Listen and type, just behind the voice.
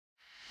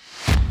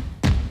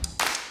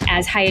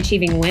as high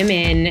achieving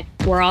women,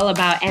 we're all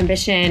about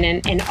ambition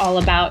and all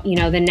about,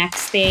 the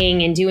next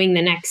thing and doing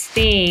the next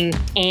thing.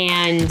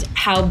 And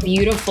how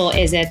beautiful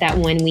is it that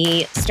when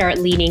we start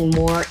leaning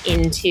more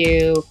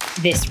into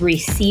this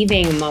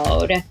receiving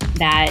mode,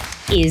 that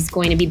is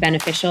going to be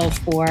beneficial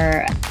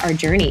for our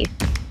journey.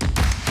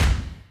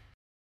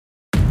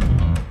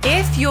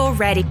 If you're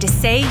ready to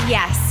say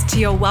yes to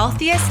your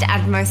wealthiest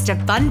and most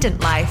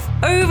abundant life,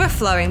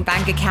 overflowing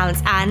bank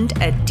accounts, and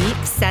a deep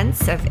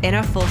sense of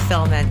inner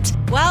fulfillment,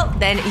 well,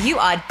 then you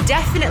are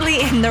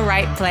definitely in the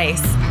right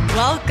place.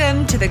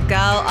 Welcome to the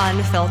Girl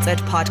Unfiltered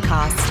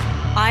podcast.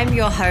 I'm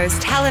your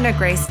host, Helena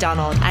Grace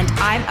Donald, and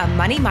I'm a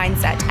money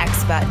mindset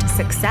expert,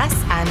 success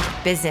and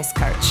business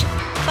coach.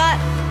 But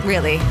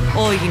really,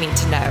 all you need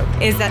to know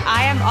is that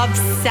I am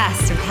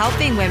obsessed with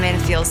helping women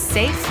feel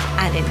safe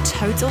and in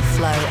total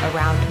flow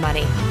around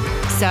money.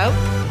 So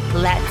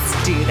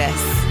let's do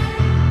this.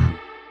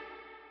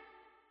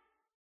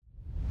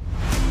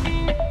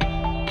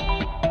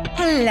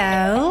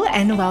 Hello,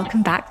 and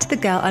welcome back to the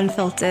Girl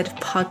Unfiltered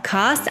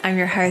podcast. I'm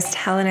your host,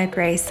 Helena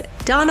Grace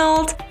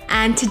Donald,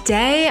 and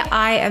today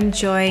I am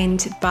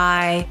joined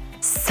by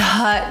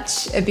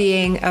such a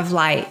being of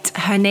light.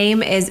 Her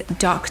name is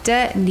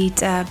Dr.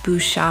 Neeta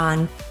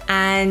Bhushan,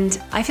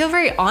 and I feel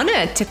very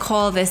honored to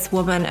call this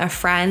woman a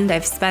friend.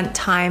 I've spent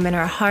time in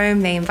her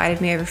home. They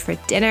invited me over for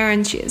dinner,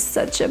 and she is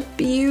such a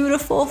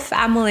beautiful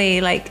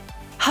family. Like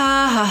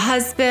her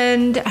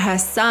husband, her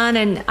son,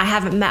 and I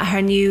haven't met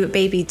her new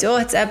baby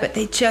daughter, but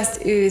they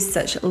just ooze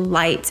such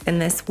light in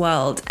this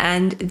world.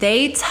 And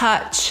they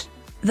touch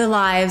the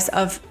lives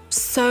of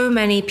so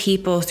many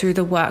people through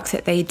the work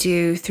that they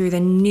do, through the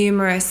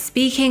numerous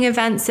speaking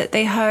events that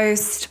they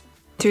host,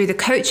 through the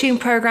coaching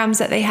programs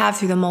that they have,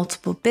 through the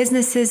multiple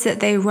businesses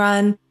that they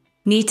run.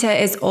 Neeta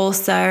is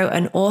also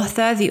an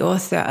author, the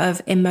author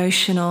of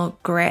Emotional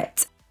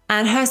Grit.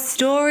 And her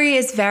story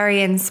is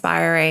very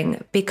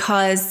inspiring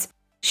because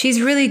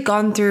she's really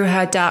gone through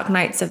her dark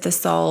nights of the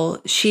soul.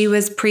 She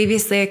was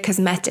previously a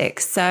cosmetic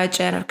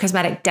surgeon, a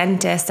cosmetic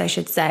dentist, I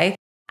should say.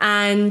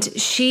 And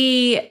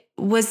she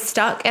was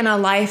stuck in a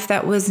life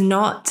that was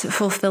not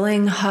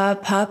fulfilling her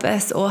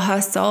purpose or her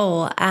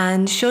soul.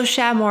 And she'll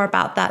share more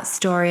about that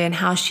story and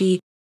how she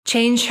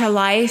changed her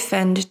life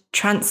and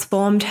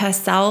transformed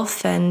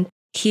herself and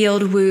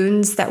healed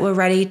wounds that were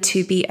ready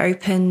to be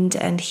opened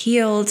and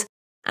healed.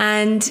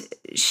 And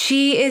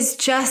she is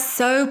just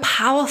so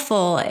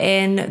powerful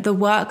in the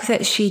work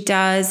that she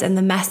does and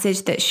the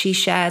message that she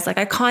shares. Like,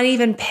 I can't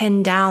even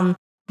pin down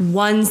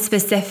one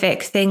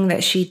specific thing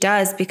that she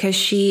does because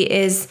she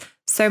is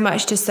so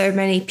much to so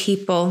many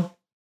people.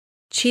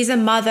 She's a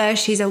mother,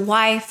 she's a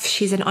wife,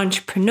 she's an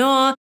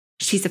entrepreneur,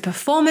 she's a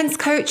performance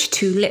coach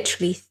to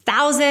literally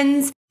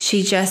thousands.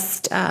 She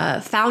just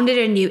founded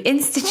a new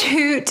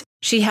institute.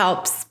 She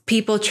helps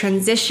people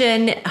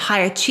transition, high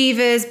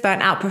achievers,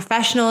 burnt out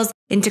professionals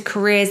into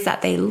careers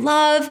that they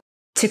love,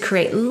 to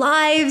create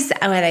lives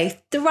where they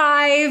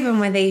thrive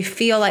and where they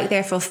feel like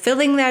they're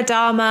fulfilling their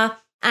dharma.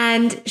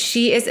 And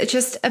she is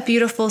just a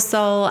beautiful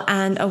soul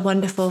and a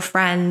wonderful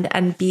friend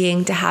and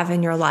being to have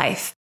in your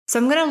life. So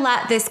I'm going to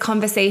let this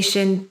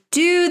conversation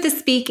do the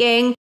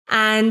speaking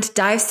and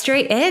dive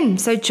straight in.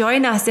 So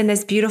join us in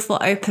this beautiful,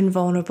 open,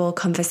 vulnerable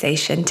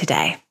conversation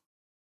today.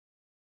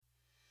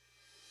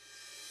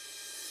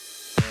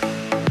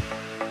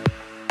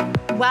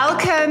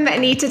 Welcome,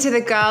 Neeta, to the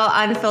Girl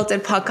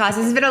Unfiltered podcast.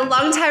 This has been a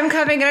long time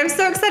coming, and I'm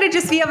so excited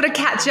just to be able to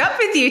catch up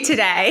with you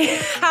today.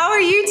 How are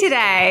you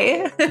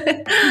today?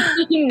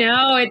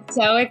 It's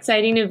so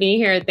exciting to be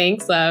here.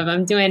 Thanks, love.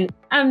 I'm doing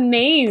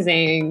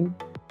amazing.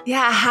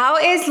 Yeah, how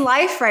is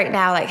life right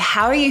now? Like,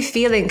 how are you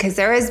feeling? Because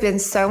there has been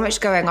so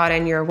much going on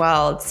in your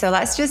world. So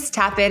let's just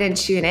tap in and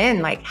tune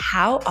in. Like,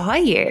 how are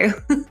you?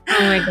 Oh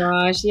my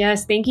gosh.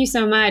 Yes. Thank you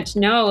so much.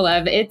 No,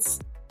 love.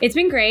 It's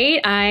been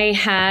great. I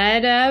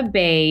had a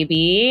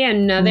baby,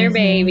 another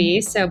baby.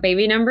 So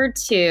baby number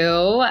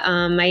 2,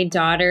 my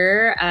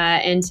daughter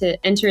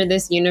entered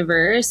this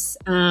universe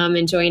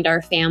and joined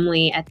our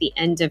family at the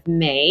end of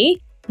May.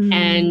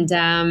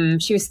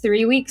 And she was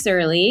 3 weeks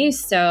early.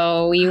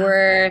 So we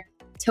were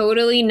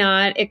totally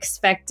not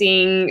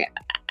expecting.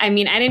 I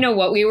mean, I didn't know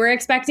what we were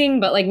expecting,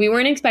 but like we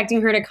weren't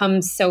expecting her to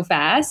come so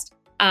fast.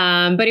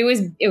 But it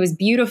was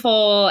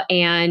beautiful.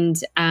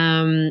 And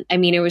I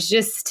mean, it was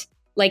just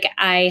like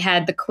I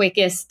had the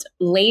quickest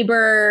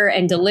labor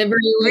and delivery.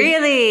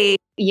 Really?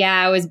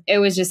 Yeah, it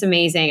was just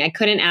amazing. I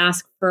couldn't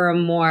ask for a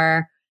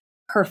more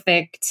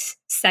perfect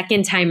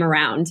second time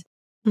around.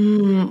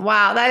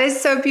 Wow, that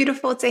is so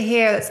beautiful to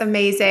hear. That's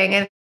amazing.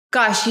 And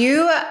gosh,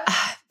 you,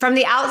 from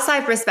the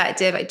outside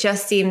perspective, it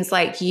just seems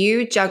like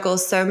you juggle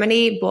so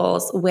many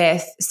balls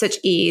with such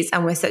ease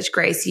and with such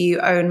grace. You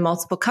own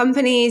multiple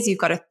companies. You've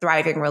got a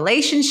thriving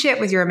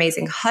relationship with your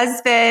amazing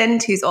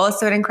husband, who's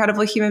also an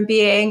incredible human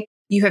being.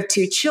 You have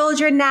 2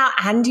 children now,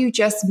 and you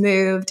just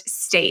moved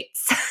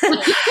states.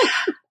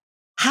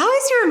 How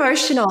is your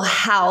emotional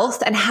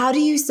health, and how do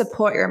you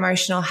support your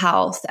emotional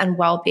health and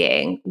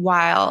well-being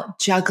while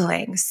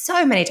juggling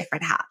so many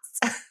different hats?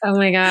 Oh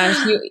my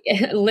gosh. You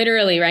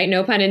literally, right?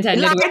 No pun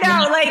intended. I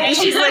know, like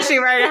she's literally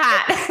wearing a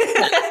hat.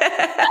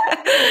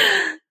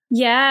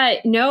 Yeah,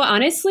 no,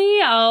 honestly,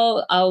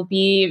 I'll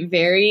be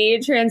very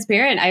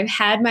transparent. I've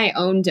had my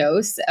own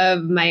dose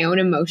of my own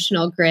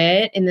emotional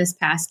grit in this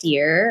past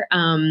year.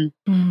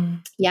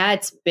 Yeah,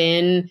 it's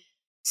been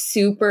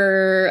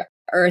super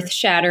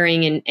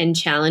earth-shattering and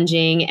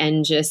challenging,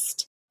 and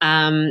just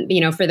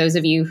for those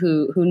of you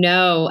who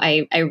know,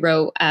 I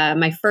wrote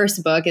my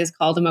first book is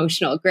called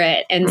Emotional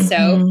Grit, and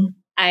so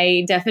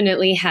I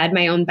definitely had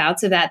my own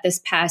bouts of that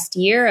this past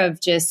year of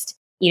just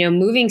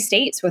moving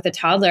states with a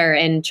toddler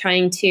and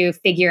trying to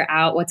figure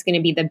out what's going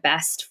to be the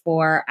best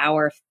for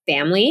our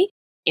family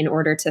in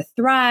order to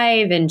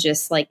thrive and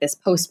just like this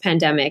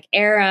post-pandemic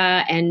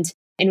era. And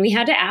we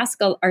had to ask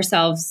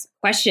ourselves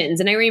questions.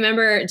 And I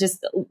remember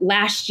just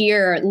last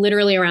year,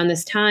 literally around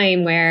this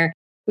time, where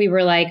we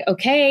were like,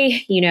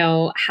 okay,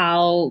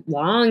 how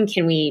long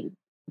can we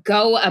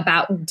go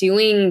about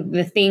doing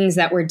the things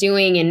that we're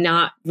doing and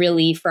not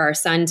really for our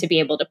son to be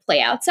able to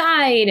play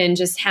outside and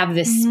just have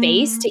this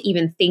space to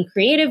even think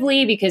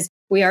creatively, because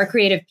we are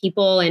creative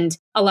people and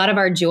a lot of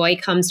our joy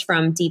comes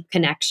from deep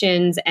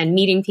connections and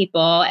meeting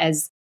people.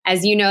 As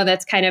you know,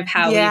 that's kind of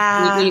how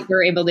we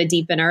were able to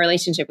deepen our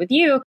relationship with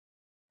you.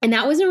 And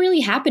that wasn't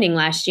really happening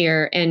last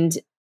year. And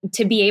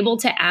to be able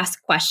to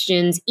ask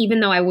questions, even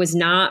though I was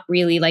not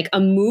really like, a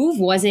move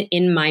wasn't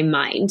in my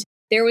mind.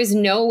 There was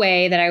no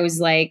way that I was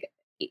like,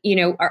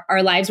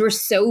 our lives were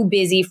so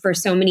busy for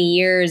so many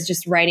years,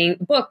 just writing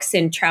books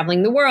and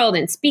traveling the world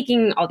and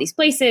speaking all these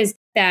places,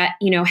 that,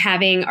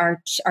 having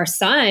our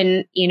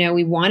son,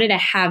 we wanted to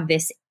have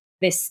this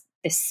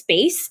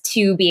space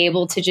to be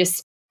able to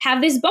just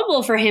have this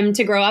bubble for him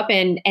to grow up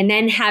in. And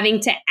then having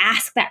to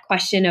ask that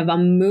question of a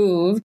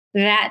move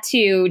that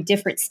to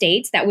different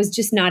states, that was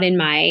just not in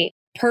my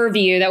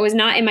purview. That was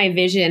not in my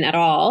vision at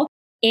all.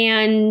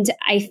 And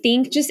I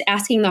think just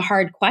asking the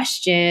hard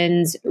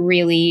questions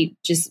really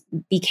just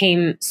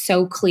became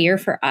so clear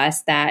for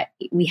us that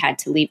we had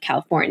to leave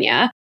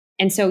California.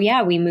 And so,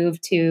 yeah, we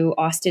moved to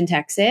Austin,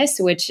 Texas,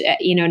 which,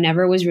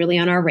 never was really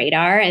on our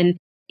radar. And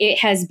it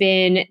has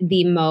been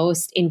the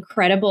most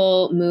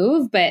incredible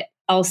move, but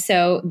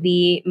also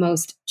the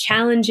most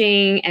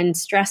challenging and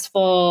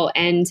stressful.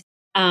 And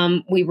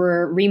we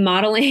were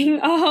remodeling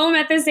a home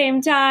at the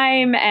same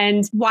time,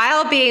 and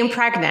while being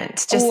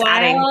pregnant,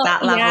 adding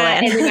that level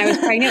in. And then I was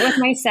pregnant with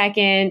my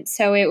second.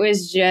 So it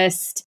was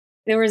just,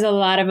 there was a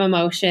lot of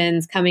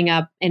emotions coming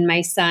up, and my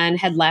son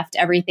had left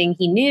everything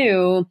he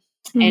knew.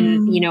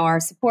 And, our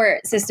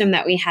support system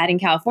that we had in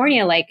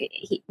California,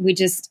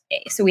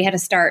 so we had to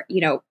start,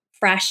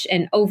 fresh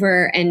and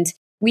over. And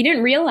we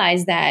didn't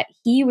realize that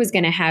he was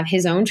going to have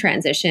his own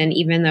transition,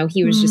 even though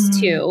he was just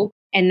 2.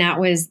 And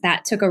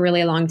that took a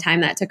really long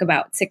time. That took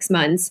about 6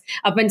 months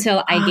up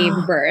until I gave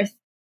birth.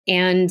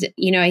 And,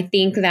 I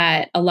think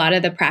that a lot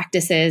of the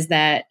practices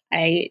that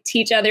I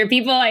teach other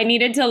people, I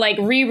needed to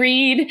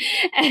reread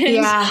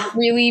and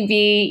really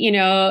be,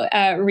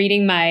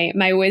 reading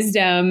my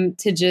wisdom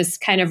to just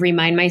kind of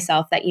remind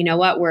myself that,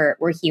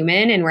 we're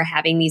human and we're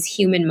having these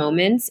human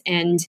moments,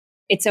 and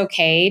it's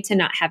okay to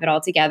not have it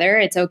all together.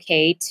 It's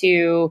okay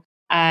to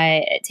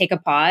take a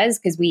pause,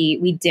 because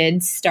we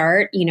did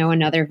start,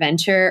 another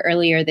venture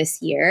earlier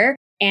this year,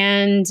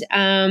 and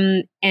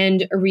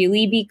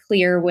really be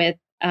clear with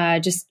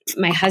just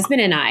my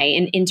husband and I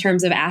in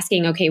terms of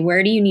asking, okay,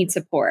 where do you need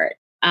support?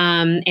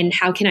 And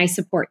how can I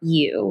support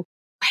you?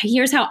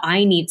 Here's how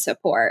I need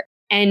support.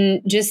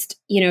 And just,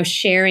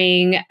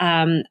 sharing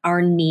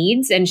our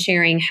needs and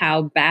sharing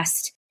how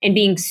best, and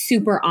being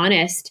super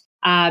honest.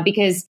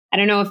 Because I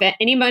don't know if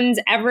anyone's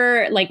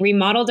ever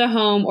remodeled a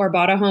home or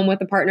bought a home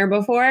with a partner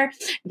before,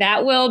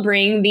 that will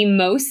bring the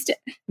most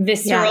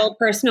visceral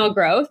personal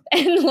growth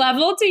and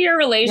level to your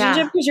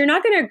relationship, because you're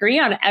not going to agree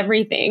on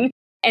everything,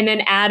 and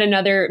then add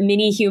another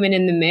mini human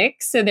in the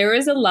mix. So there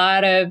was a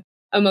lot of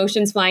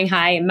emotions flying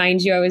high.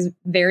 Mind you, I was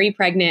very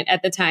pregnant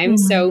at the time.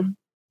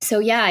 So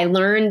yeah, I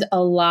learned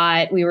a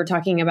lot. We were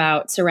talking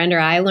about surrender.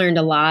 I learned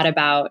a lot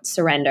about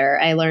surrender.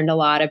 I learned a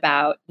lot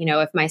about,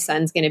 if my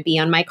son's going to be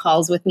on my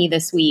calls with me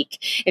this week,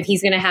 if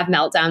he's going to have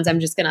meltdowns,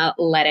 I'm just going to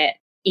let it,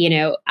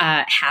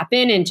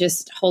 happen, and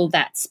just hold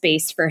that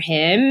space for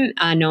him,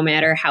 no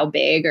matter how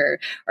big or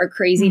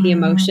crazy the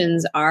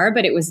emotions are.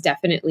 But it was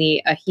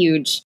definitely a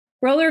huge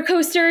roller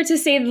coaster, to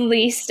say the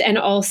least. And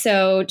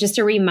also just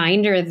a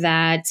reminder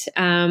that,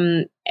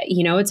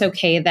 it's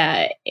okay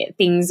that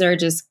things are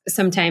just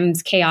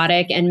sometimes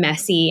chaotic and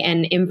messy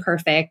and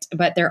imperfect,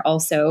 but they're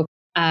also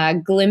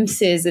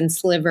glimpses and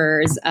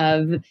slivers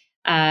of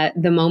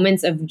the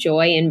moments of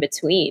joy in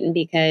between.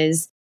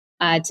 Because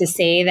to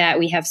say that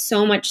we have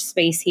so much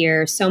space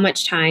here, so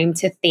much time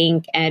to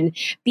think and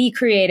be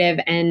creative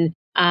and,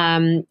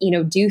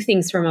 do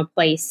things from a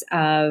place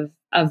of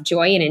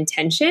joy and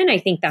intention, I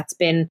think that's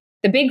been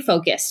the big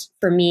focus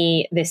for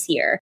me this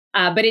year.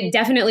 But it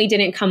definitely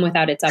didn't come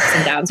without its ups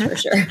and downs, for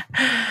sure.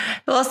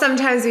 Well,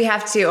 sometimes we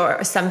have to,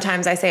 or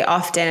sometimes I say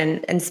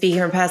often, and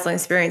speaking from personal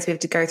experience, we have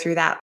to go through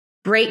that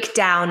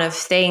breakdown of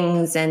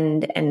things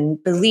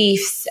and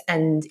beliefs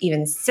and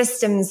even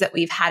systems that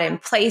we've had in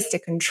place to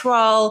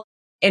control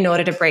in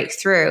order to break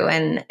through.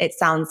 And it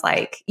sounds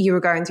like you were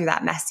going through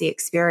that messy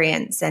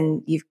experience,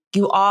 and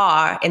you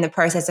are in the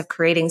process of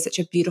creating such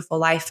a beautiful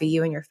life for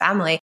you and your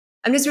family.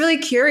 I'm just really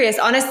curious,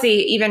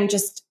 honestly, even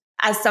just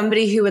as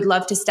somebody who would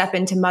love to step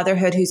into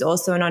motherhood, who's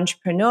also an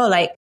entrepreneur,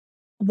 like,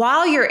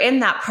 while you're in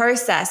that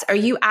process, are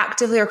you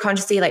actively or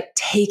consciously like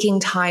taking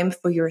time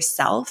for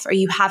yourself? Are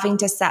you having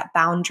to set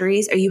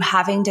boundaries? Are you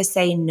having to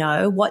say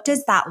no? What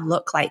does that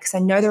look like? Because I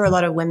know there are a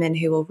lot of women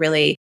who will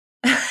really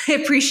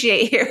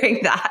appreciate hearing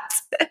that.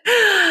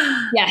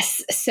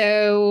 Yes.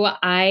 So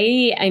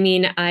I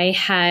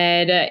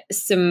had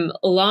some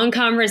long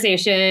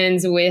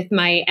conversations with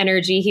my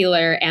energy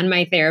healer and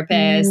my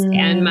therapist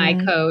and my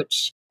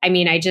coach.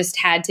 I just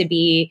had to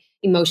be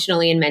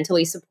emotionally and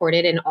mentally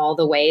supported in all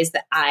the ways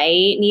that I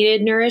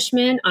needed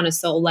nourishment on a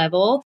soul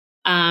level,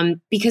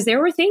 because there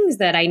were things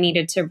that I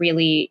needed to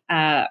really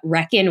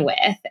reckon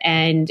with.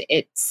 And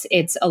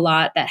it's a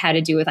lot that had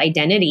to do with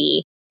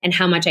identity and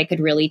how much I could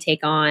really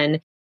take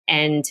on,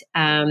 and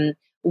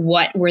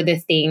what were the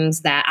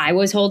things that I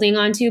was holding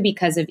on to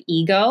because of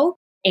ego,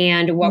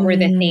 and what were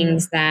the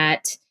things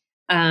that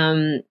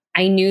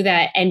I knew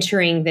that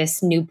entering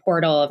this new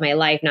portal of my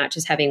life, not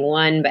just having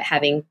one, but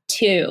having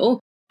two,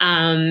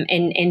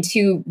 and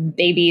two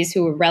babies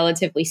who were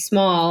relatively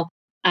small,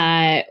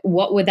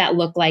 what would that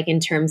look like in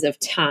terms of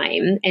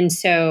time? And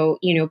so,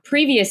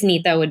 previous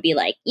Neeta would be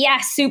like, yeah,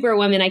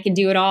 superwoman, I can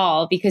do it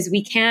all, because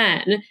we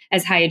can,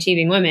 as high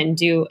achieving women,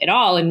 do it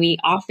all. And we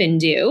often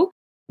do,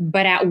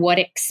 but at what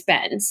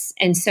expense?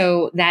 And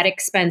so that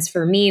expense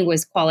for me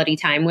was quality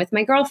time with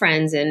my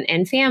girlfriends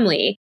and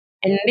family.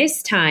 And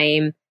this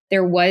time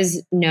there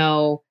was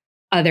no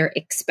other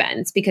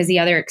expense, because the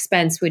other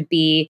expense would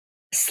be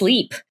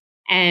sleep.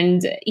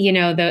 And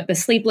the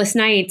sleepless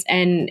nights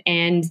and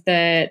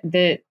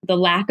the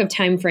lack of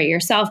time for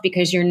yourself,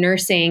 because you're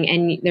nursing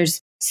and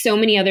there's so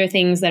many other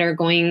things that are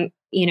going,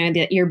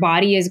 that your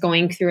body is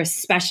going through,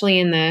 especially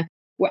in the.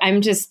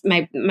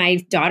 My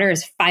daughter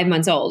is 5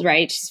 months old,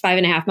 right? She's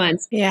 5.5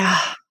 months. Yeah,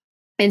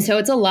 and so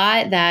it's a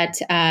lot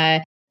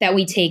that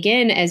we take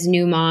in as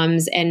new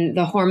moms, and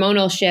the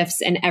hormonal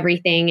shifts and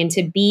everything, and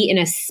to be in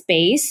a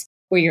space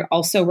where you're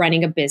also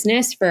running a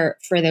business for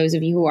those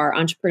of you who are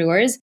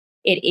entrepreneurs.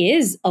 It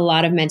is a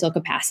lot of mental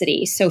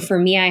capacity. So for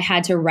me, I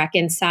had to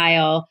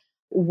reconcile,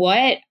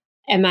 what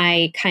am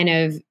I kind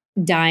of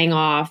dying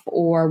off,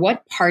 or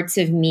what parts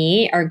of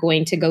me are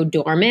going to go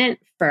dormant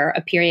for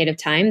a period of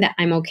time that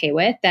I'm okay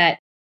with, that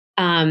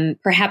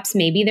perhaps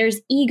maybe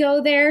there's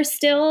ego there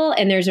still,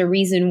 and there's a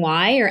reason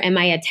why, or am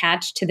I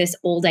attached to this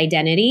old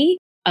identity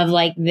of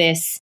like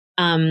this,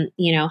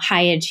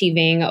 high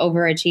achieving,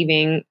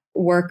 overachieving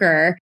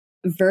worker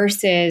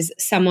versus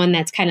someone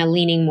that's kind of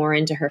leaning more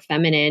into her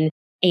feminine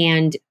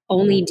and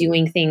only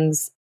doing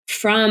things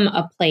from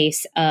a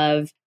place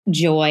of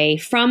joy,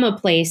 from a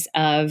place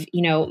of,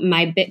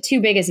 my two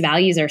biggest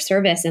values are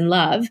service and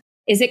love.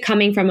 Is it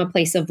coming from a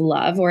place of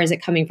love, or is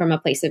it coming from a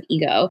place of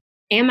ego?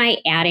 Am I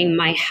adding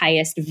my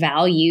highest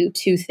value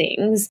to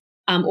things?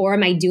 Or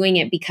am I doing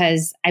it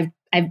because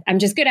I'm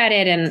just good at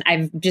it and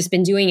I've just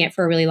been doing it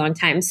for a really long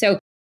time? So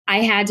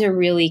I had to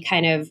really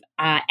kind of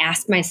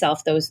ask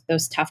myself those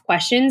tough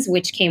questions,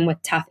 which came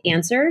with tough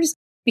answers,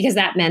 because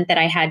that meant that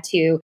I had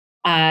to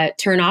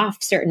turn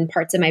off certain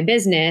parts of my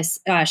business,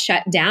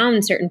 shut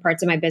down certain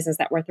parts of my business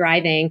that were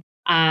thriving,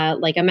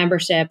 like a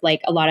membership,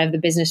 like a lot of the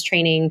business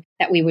training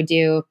that we would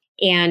do,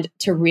 and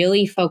to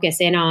really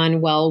focus in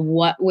on, well,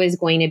 what was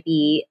going to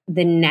be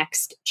the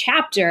next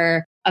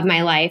chapter of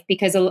my life?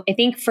 Because I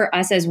think for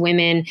us as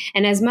women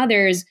and as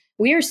mothers,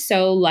 we are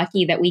so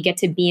lucky that we get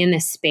to be in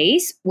this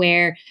space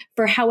where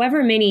for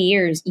however many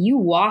years you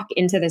walk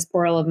into this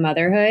portal of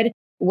motherhood,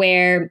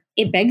 where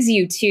it begs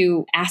you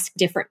to ask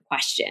different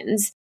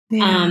questions.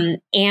 Yeah.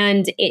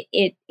 And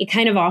it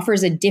kind of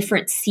offers a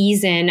different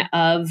season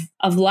of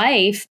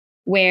life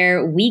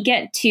where we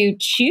get to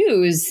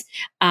choose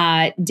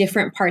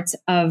different parts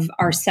of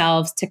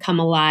ourselves to come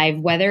alive,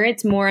 whether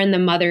it's more in the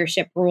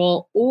mothership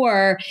role,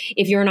 or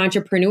if you're an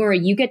entrepreneur,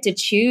 you get to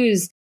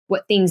choose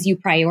what things you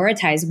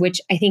prioritize, which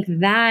I think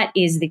that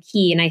is the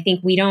key. And I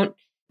think we don't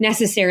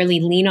necessarily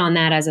lean on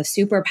that as a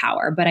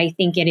superpower, but I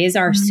think it is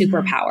our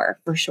superpower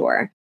for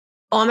sure.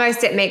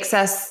 Almost it makes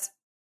us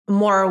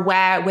more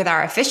aware with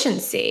our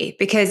efficiency,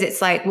 because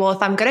it's like, well,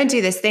 if I'm going to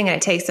do this thing and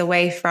it takes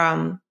away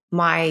from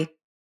my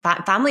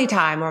family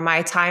time or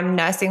my time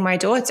nursing my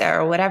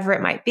daughter or whatever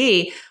it might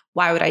be,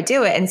 why would I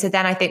do it? And so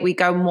then I think we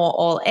go more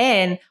all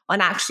in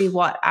on actually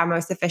what our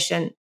most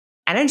efficient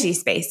energy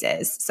space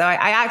is. So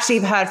I actually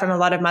have heard from a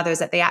lot of mothers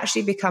that they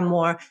actually become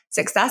more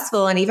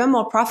successful and even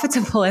more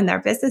profitable in their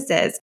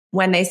businesses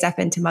when they step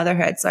into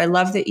motherhood. So I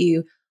love that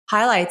you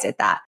highlighted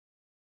that.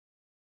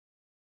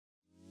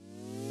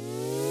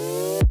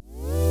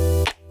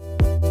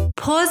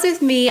 Pause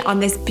with me on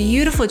this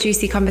beautiful,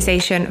 juicy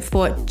conversation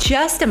for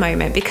just a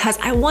moment, because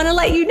I want to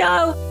let you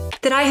know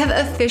that I have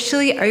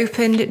officially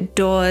opened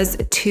doors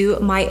to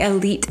my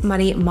Elite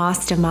Money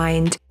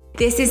Mastermind.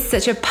 This is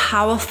such a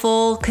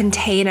powerful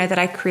container that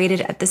I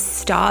created at the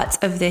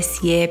start of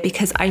this year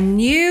because I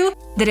knew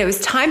that it was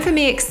time for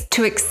me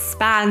to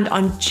expand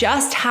on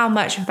just how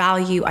much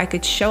value I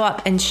could show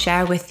up and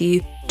share with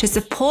you to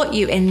support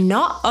you in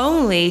not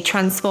only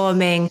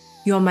transforming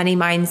your money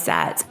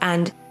mindset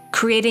and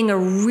creating a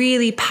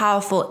really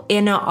powerful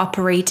inner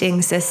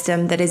operating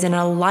system that is in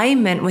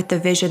alignment with the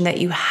vision that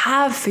you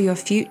have for your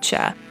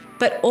future,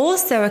 but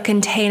also a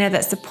container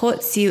that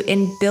supports you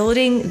in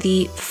building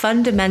the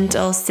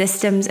fundamental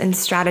systems and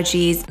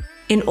strategies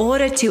in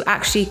order to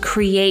actually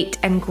create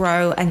and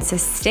grow and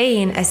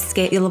sustain a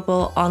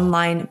scalable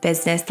online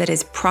business that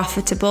is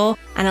profitable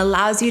and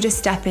allows you to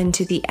step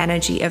into the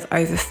energy of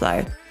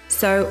overflow.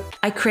 So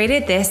I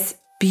created this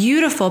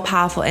beautiful,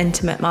 powerful,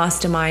 intimate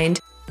mastermind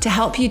to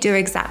help you do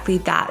exactly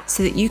that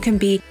so that you can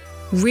be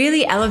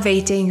really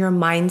elevating your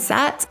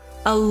mindset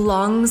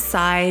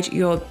alongside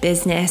your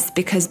business,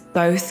 because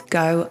both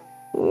go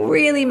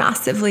really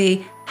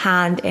massively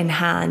hand in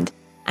hand.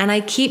 And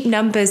I keep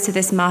numbers to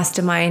this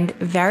mastermind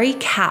very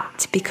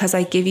capped because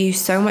I give you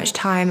so much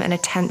time and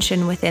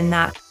attention within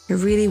that. I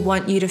really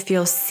want you to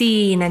feel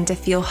seen and to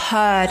feel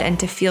heard and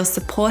to feel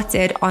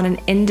supported on an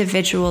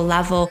individual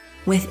level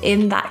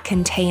within that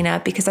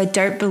container, because I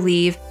don't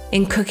believe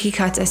in cookie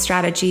cutter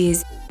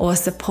strategies or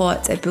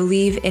support. I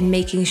believe in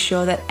making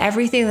sure that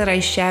everything that I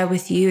share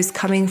with you is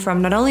coming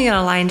from not only an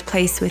aligned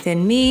place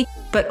within me,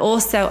 but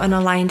also an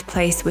aligned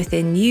place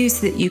within you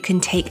so that you can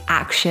take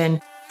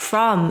action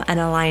from an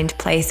aligned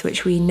place,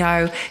 which we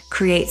know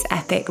creates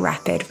epic,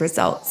 rapid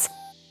results.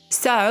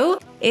 So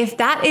if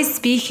that is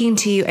speaking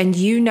to you and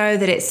you know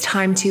that it's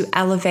time to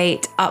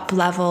elevate, up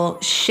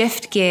level,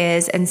 shift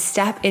gears, and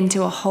step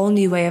into a whole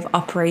new way of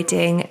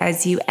operating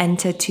as you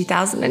enter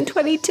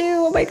 2022,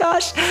 oh my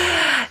gosh,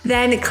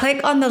 then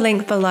click on the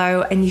link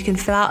below and you can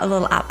fill out a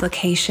little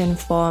application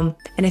form.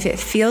 And if it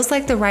feels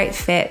like the right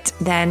fit,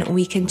 then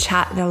we can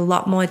chat in a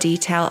lot more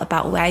detail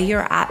about where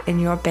you're at in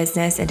your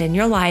business and in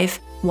your life,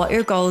 what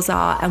your goals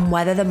are, and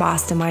whether the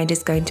mastermind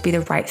is going to be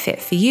the right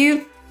fit for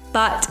you.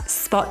 But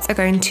spots are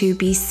going to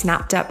be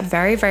snapped up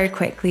very, very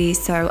quickly.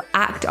 So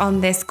act on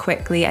this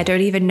quickly. I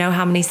don't even know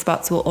how many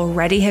spots will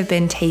already have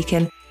been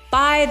taken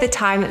by the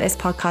time that this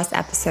podcast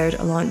episode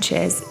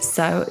launches.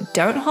 So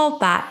don't hold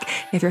back.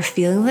 If you're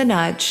feeling the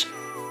nudge,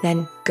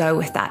 then go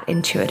with that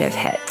intuitive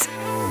hit.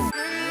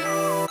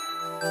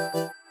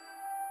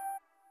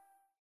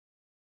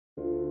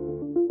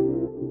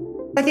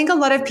 I think a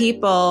lot of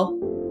people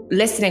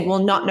listening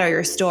will not know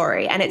your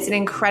story. And it's an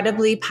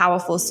incredibly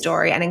powerful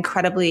story and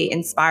incredibly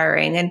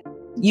inspiring. And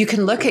you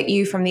can look at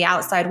you from the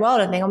outside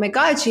world and think, oh my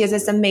God, she has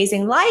this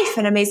amazing life,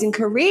 an amazing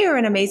career,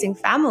 an amazing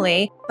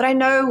family. But I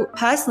know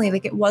personally,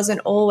 like it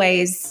didn't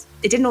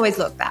always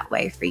look that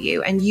way for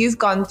you. And you've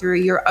gone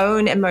through your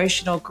own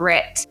emotional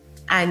grit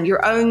and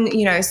your own,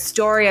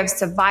 story of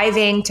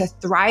surviving to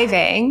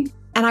thriving.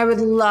 And I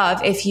would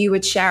love if you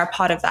would share a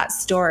part of that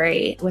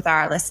story with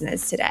our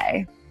listeners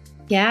today.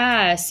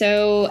 Yeah.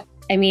 So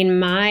I mean,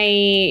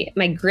 my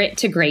grit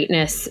to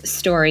greatness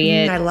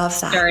story, I love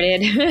that.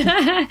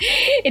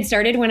 It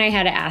started when I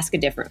had to ask a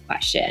different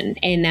question.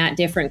 And that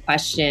different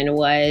question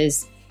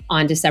was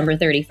on December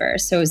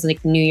 31st. So it was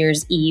like New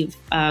Year's Eve,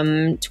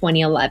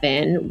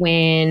 2011,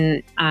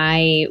 when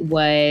I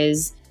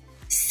was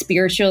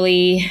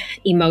spiritually,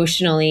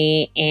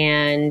 emotionally,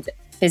 and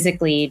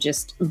physically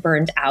just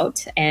burned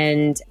out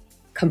and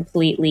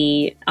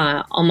completely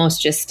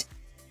almost just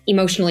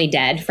emotionally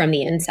dead from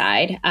the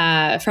inside.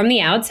 From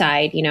the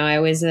outside, I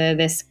was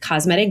this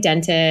cosmetic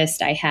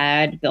dentist. I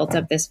had built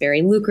up this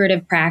very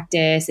lucrative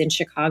practice in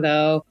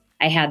Chicago.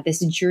 I had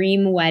this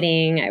dream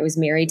wedding. I was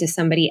married to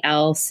somebody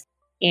else.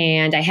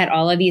 And I had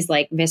all of these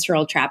like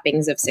visceral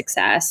trappings of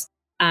success.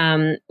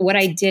 What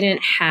I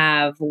didn't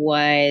have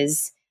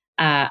was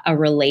a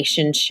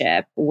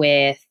relationship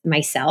with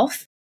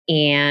myself.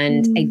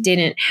 And I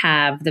didn't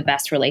have the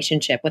best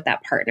relationship with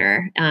that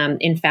partner.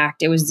 In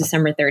fact, it was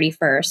December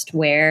 31st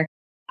where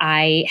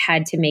I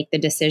had to make the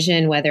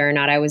decision whether or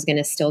not I was going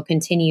to still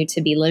continue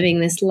to be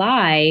living this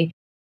lie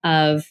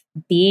of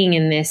being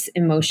in this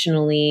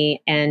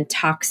emotionally and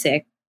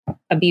toxic,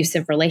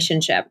 abusive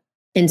relationship.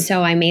 And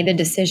so I made the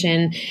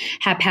decision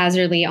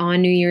haphazardly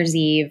on New Year's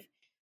Eve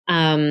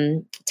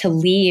to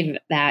leave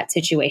that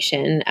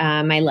situation.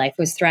 My life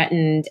was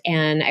threatened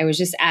and I was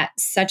just at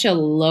such a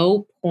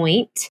low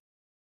point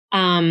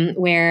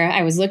where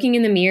I was looking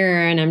in the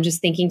mirror and I'm just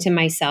thinking to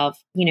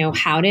myself,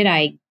 how did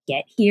I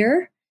get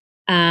here?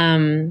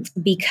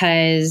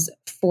 Because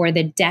for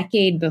the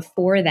decade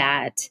before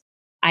that,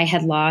 I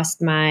had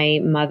lost my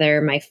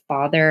mother, my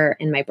father,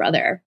 and my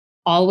brother,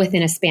 all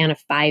within a span of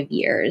 5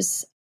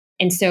 years.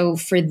 And so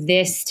for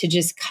this to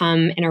just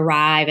come and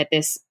arrive at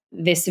this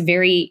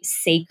very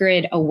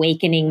sacred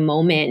awakening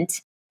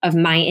moment of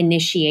my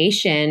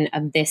initiation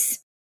of this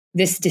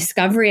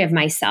discovery of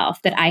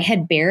myself that I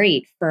had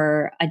buried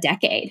for a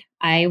decade.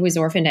 I was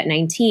orphaned at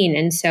 19.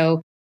 And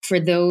so for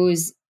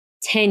those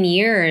 10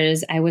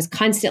 years, I was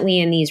constantly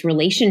in these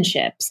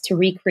relationships to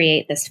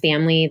recreate this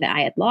family that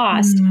I had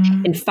lost.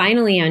 And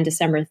finally on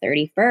December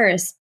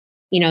 31st,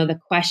 the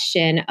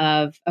question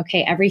of,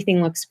 okay,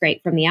 everything looks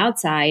great from the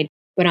outside,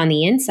 but on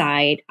the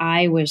inside,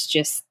 I was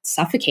just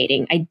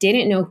suffocating. I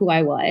didn't know who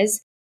I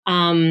was.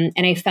 And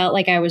I felt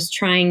like I was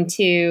trying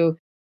to,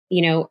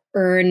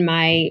 earn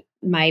my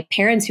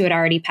parents who had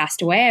already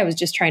passed away. I was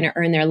just trying to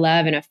earn their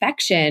love and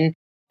affection,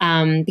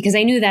 because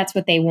I knew that's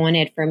what they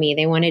wanted for me.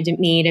 They wanted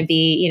me to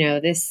be,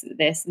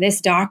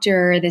 this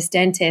doctor, this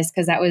dentist,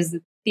 because that was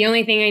the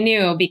only thing I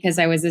knew, because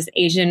I was this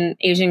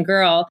Asian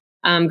girl,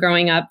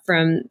 growing up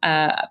from,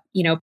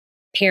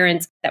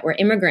 parents that were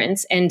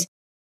immigrants. And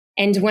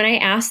when I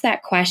asked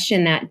that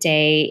question that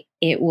day,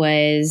 it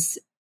was,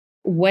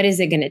 what is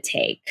it going to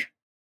take?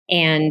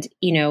 And,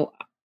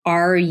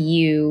 are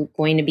you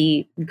going to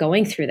be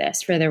going through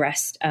this for the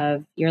rest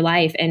of your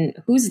life? And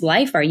whose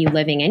life are you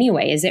living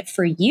anyway? Is it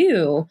for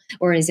you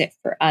or is it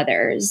for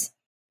others?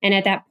 And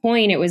at that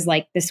point, it was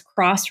like this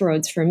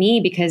crossroads for me,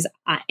 because,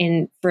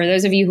 and for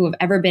those of you who have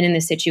ever been in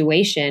this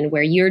situation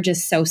where you're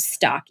just so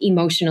stuck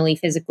emotionally,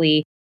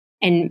 physically,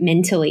 and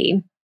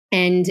mentally,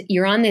 and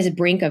you're on this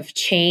brink of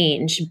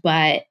change,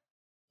 but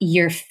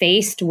you're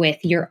faced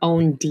with your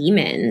own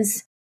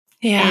demons.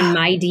 Yeah. And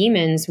my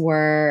demons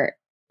were,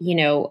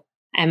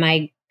 am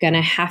I going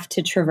to have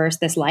to traverse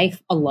this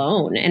life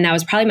alone? And that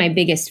was probably my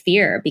biggest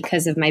fear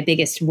because of my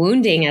biggest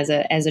wounding as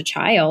a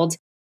child.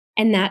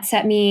 And that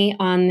set me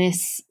on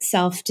this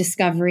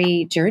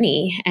self-discovery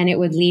journey. And it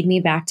would lead me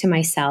back to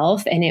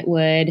myself, and it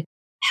would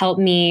help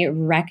me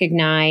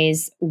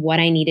recognize what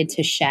I needed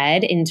to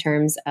shed in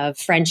terms of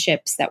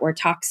friendships that were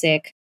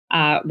toxic,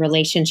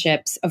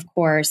 relationships, of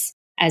course,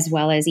 as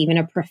well as even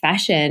a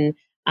profession.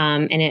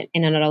 And it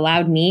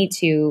allowed me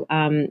to,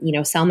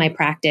 sell my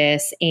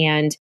practice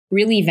and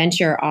really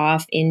venture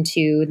off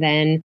into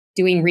then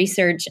doing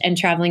research and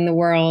traveling the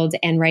world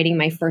and writing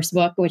my first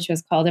book, which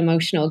was called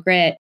Emotional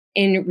Grit,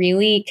 and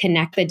really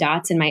connect the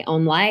dots in my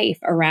own life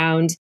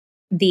around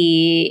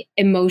the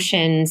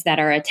emotions that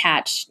are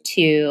attached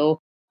to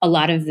a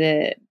lot of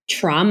the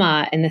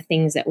trauma and the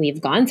things that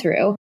we've gone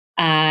through,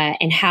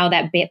 and how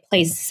that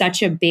plays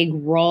such a big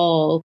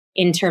role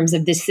in terms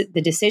of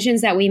the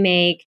decisions that we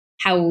make,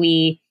 how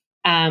we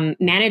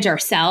manage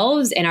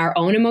ourselves and our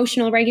own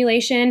emotional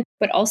regulation,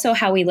 but also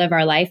how we live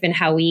our life and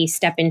how we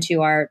step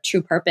into our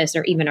true purpose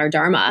or even our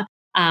dharma,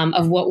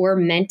 of what we're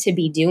meant to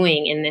be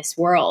doing in this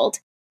world.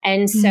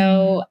 And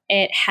so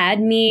it had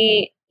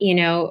me,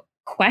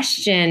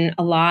 question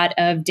a lot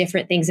of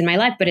different things in my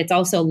life, but it's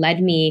also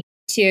led me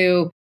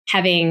to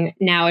having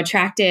now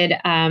attracted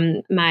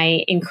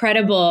my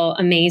incredible,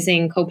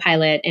 amazing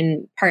co-pilot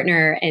and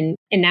partner and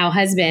now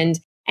husband,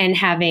 and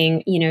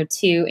having,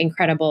 two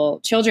incredible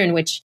children,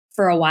 which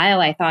for a while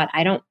I thought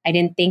I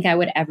didn't think I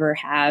would ever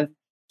have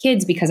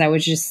kids, because I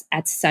was just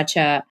at such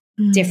a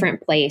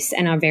different place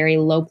and a very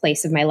low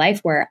place of my life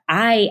where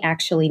I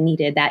actually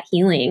needed that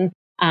healing,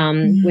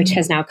 which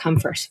has now come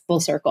full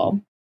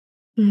circle.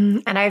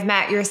 And I've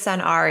met your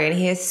son, Ari, and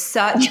he has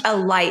such a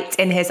light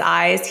in his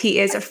eyes. He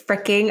is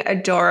freaking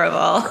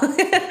adorable.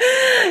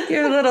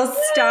 Your little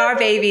star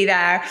baby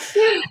there.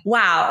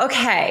 Wow.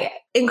 Okay.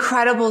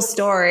 Incredible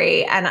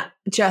story, and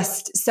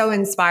just so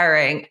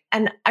inspiring.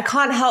 And I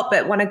can't help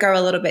but want to go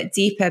a little bit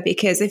deeper,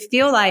 because I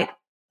feel like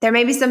there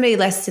may be somebody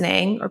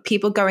listening or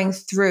people going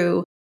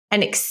through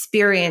an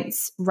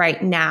experience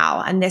right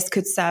now, and this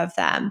could serve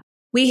them.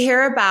 We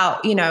hear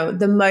about,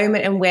 the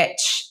moment in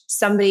which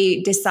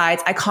somebody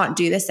decides, I can't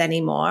do this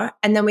anymore.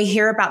 And then we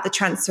hear about the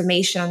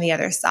transformation on the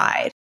other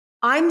side.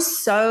 I'm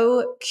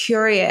so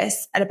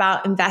curious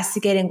about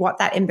investigating what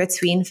that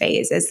in-between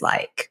phase is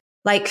like.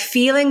 Like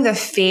feeling the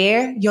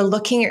fear, you're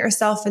looking at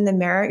yourself in the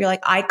mirror, you're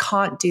like, I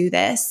can't do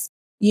this.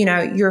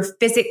 You're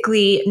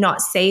physically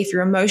not safe,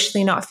 you're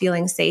emotionally not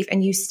feeling safe,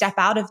 and you step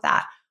out of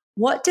that.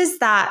 What does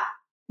that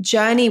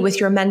journey with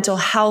your mental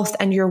health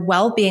and your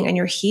well-being and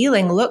your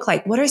healing look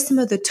like? What are some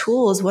of the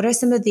tools? What are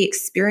some of the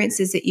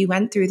experiences that you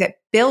went through that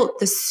built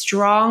the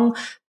strong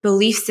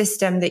belief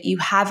system that you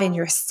have in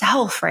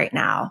yourself right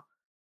now?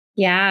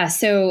 Yeah.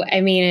 So, I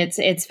mean,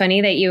 it's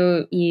funny that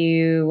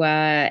you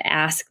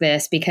ask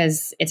this,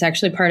 because it's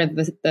actually part of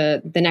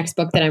the next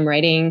book that I'm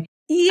writing.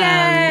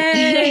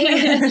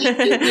 Yay!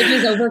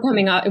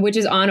 which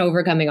is on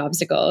overcoming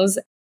obstacles.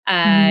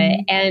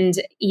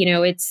 And,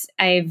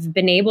 I've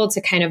been able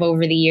to kind of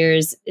over the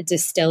years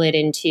distill it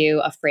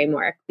into a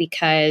framework,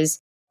 because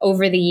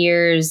over the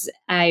years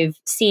I've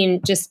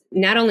seen just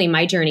not only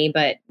my journey,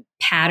 but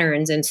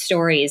patterns and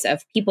stories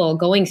of people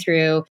going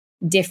through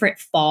different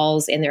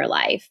falls in their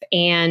life.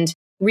 And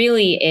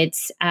really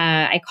it's,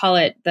 I call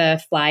it the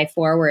fly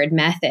forward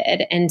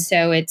method. And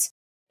so it's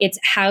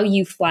how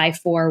you fly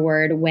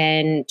forward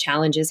when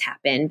challenges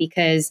happen.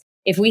 Because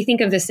if we think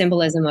of the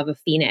symbolism of a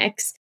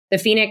phoenix, the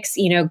phoenix,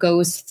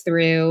 goes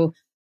through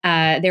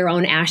their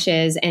own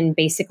ashes and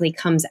basically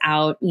comes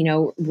out,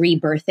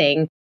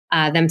 rebirthing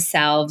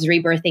themselves,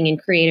 rebirthing in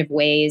creative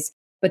ways.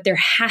 But there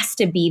has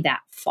to be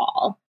that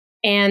fall.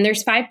 And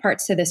there's 5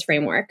 parts to this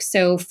framework.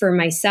 So for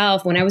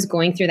myself, when I was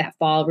going through that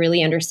fall,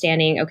 really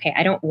understanding, okay,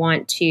 I don't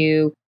want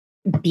to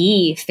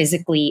be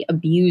physically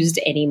abused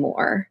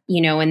anymore,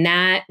 and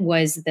that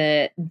was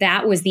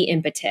the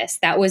impetus.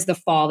 That was the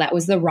fall. That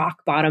was the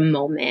rock bottom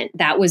moment.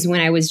 That was when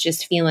I was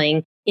just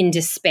feeling in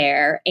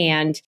despair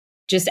and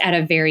just at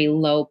a very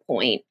low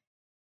point.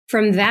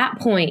 From that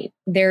point,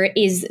 there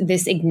is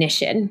this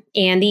ignition,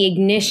 and the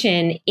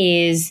ignition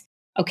is,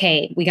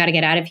 okay, we got to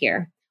get out of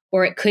here.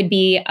 Or it could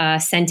be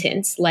a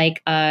sentence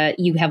like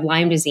you have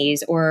Lyme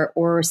disease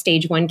or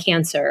stage 1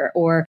 cancer,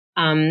 or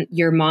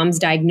your mom's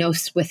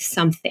diagnosed with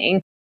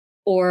something,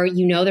 or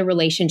the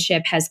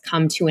relationship has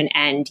come to an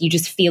end. You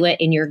just feel it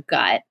in your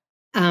gut.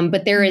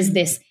 But there is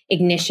this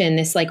ignition,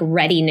 this like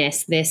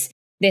readiness, this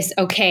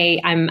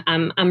okay,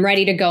 I'm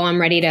ready to go.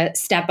 I'm ready to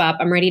step up.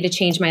 I'm ready to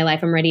change my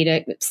life. I'm ready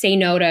to say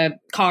no to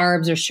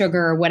carbs or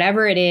sugar or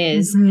whatever it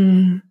is.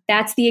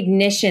 That's the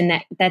ignition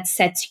that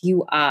sets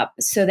you up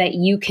so that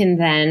you can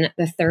then,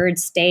 the third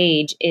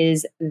stage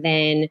is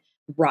then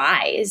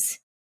rise.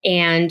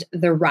 And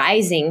the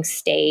rising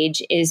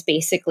stage is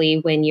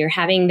basically when you're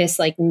having this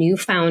like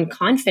newfound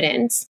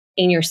confidence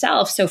in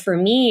yourself. So for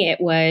me,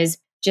 it was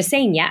just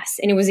saying yes.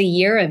 And it was a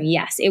year of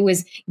yes. It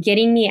was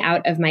getting me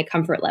out of my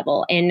comfort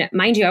level. And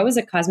mind you, I was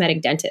a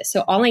cosmetic dentist.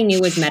 So all I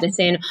knew was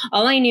medicine.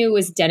 All I knew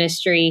was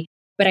dentistry.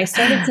 But I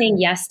started saying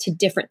yes to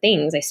different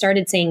things. I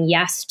started saying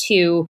yes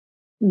to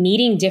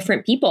meeting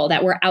different people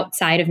that were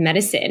outside of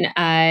medicine,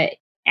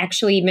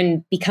 actually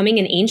even becoming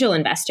an angel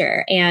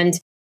investor and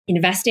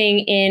investing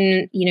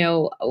in,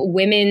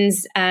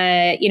 women's,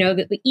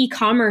 the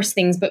e-commerce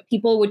things. But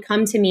people would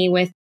come to me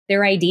with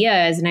their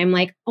ideas. And I'm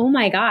like, oh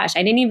my gosh,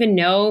 I didn't even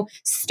know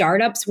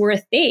startups were a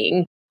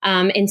thing.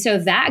 And so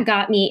that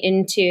got me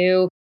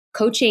into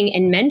coaching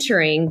and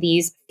mentoring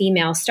these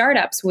female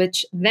startups,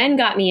 which then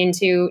got me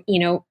into,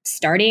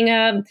 starting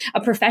a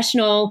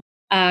professional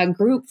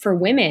group for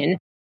women,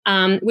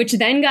 which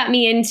then got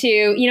me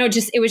into,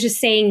 it was just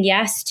saying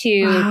yes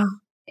to, wow.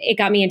 It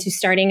got me into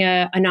starting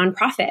a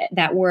nonprofit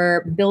that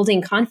were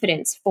building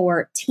confidence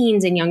for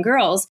teens and young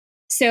girls.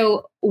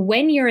 So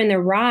when you're in the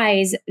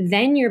rise,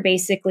 then you're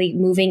basically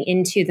moving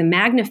into the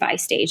magnify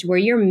stage where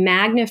you're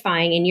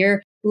magnifying and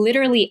you're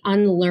literally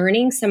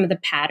unlearning some of the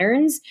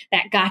patterns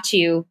that got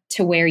you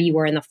to where you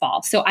were in the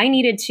fall. So I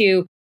needed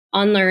to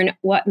unlearn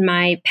what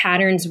my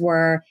patterns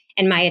were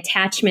and my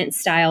attachment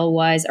style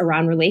was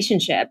around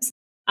relationships.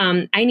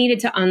 I needed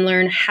to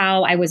unlearn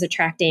how I was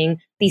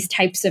attracting these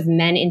types of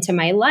men into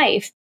my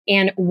life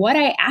and what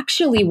I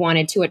actually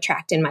wanted to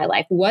attract in my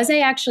life. Was I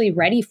actually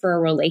ready for a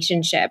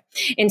relationship?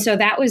 And so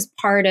that was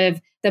part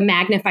of the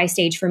magnify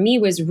stage for me,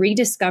 was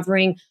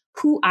rediscovering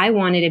who I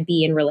wanted to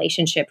be in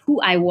relationship,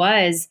 who I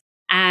was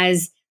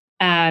as,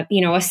 a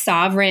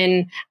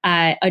sovereign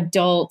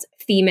adult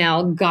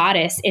female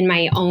goddess in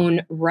my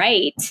own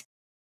right,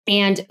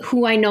 and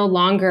who I no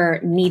longer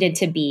needed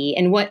to be,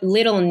 and what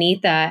little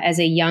Neeta as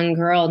a young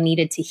girl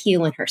needed to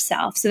heal in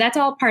herself. So that's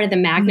all part of the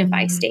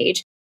magnify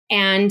stage.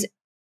 And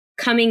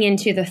coming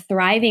into the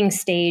thriving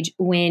stage,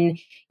 when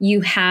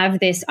you have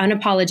this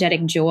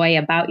unapologetic joy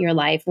about your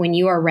life, when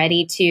you are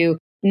ready to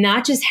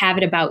not just have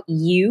it about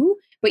you,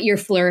 but you're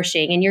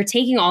flourishing and you're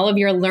taking all of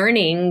your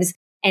learnings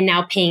and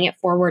now paying it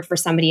forward for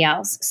somebody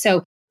else.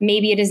 So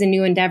maybe it is a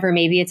new endeavor.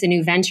 Maybe it's a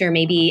new venture.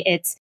 Maybe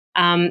it's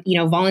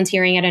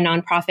volunteering at a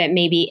nonprofit.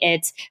 Maybe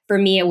it's, for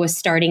me, it was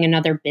starting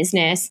another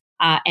business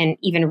and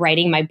even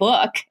writing my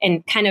book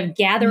and kind of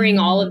gathering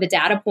all of the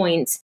data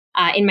points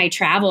in my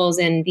travels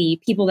and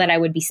the people that I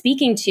would be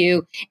speaking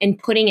to and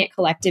putting it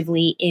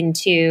collectively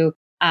into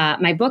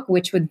my book,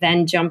 which would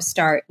then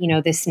jumpstart,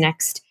 this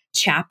next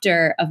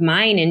chapter of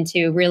mine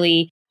into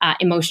really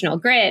emotional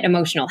grit,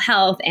 emotional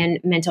health, and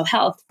mental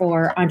health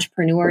for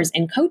entrepreneurs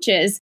and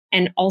coaches,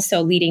 and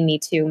also leading me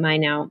to my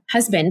now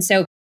husband.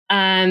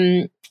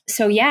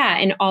 So yeah,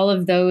 and all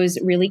of those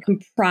really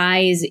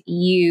comprise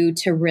you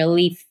to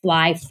really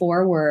fly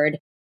forward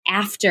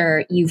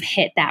after you've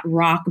hit that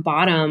rock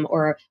bottom,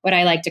 or what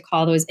I like to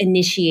call those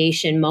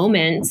initiation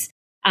moments,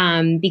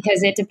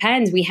 because it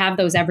depends. We have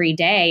those every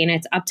day, and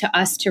it's up to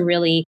us to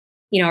really,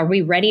 are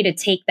we ready to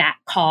take that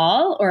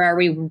call, or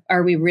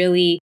are we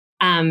really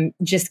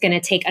just going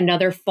to take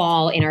another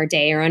fall in our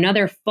day, or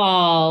another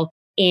fall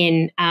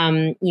in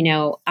our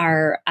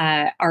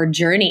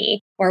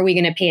journey, or are we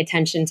going to pay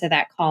attention to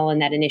that call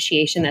and that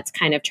initiation that's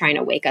kind of trying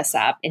to wake us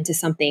up into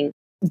something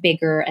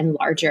bigger and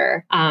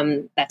larger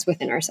that's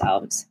within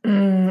ourselves?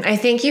 I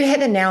think you hit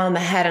the nail on the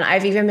head, and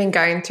I've even been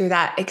going through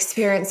that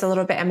experience a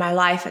little bit in my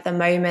life at the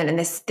moment. And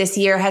this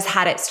year has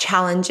had its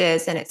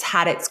challenges and it's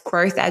had its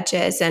growth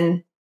edges.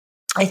 And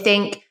I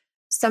think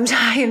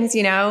sometimes,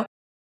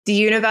 the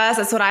universe,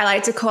 that's what I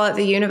like to call it.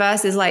 The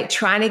universe is like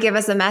trying to give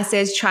us a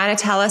message, trying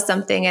to tell us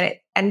something.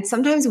 And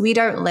sometimes we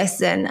don't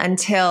listen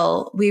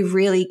until we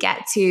really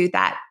get to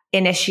that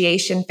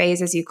initiation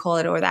phase, as you call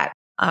it, or that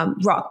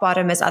rock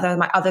bottom, as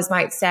others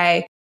might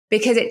say,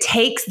 because it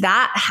takes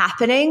that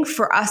happening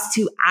for us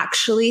to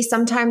actually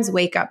sometimes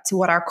wake up to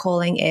what our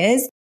calling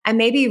is and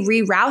maybe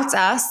reroute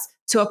us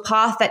to a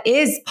path that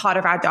is part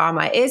of our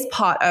dharma, is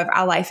part of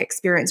our life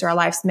experience or our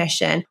life's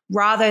mission,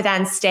 rather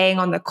than staying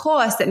on the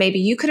course that maybe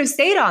you could have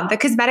stayed on, the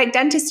cosmetic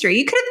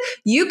dentistry.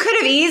 You could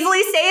have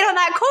easily stayed on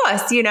that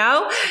course,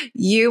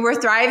 you were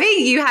thriving,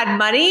 you had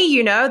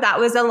money, that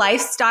was a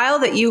lifestyle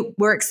that you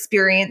were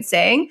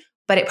experiencing,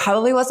 but it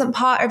probably wasn't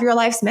part of your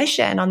life's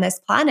mission on this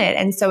planet.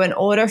 And so in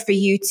order for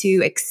you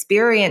to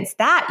experience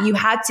that, you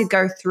had to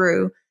go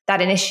through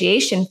that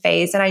initiation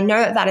phase. And I know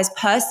that has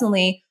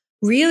personally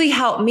really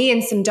helped me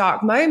in some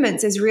dark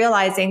moments, is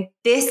realizing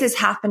this is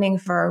happening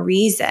for a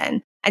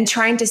reason and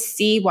trying to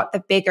see what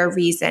the bigger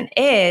reason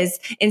is,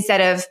 instead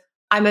of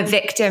I'm a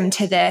victim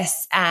to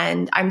this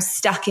and I'm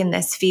stuck in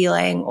this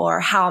feeling, or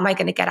how am I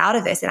going to get out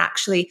of this? And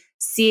actually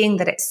seeing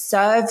that it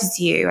serves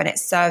you and it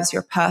serves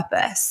your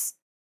purpose.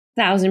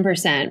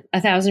 1,000%.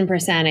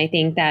 1,000%. I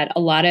think that a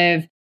lot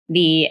of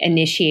the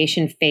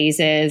initiation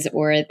phases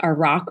or our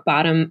rock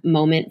bottom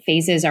moment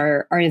phases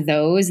are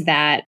those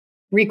that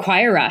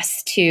require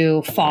us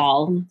to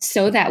fall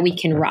so that we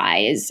can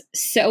rise,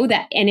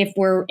 and if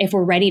we're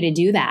ready to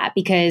do that,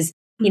 because,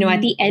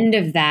 at the end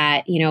of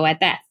that, at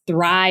that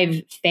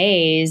thrive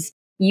phase,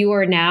 you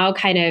are now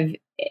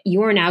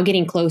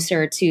getting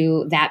closer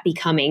to that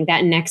becoming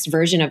that next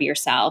version of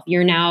yourself.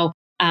 You're now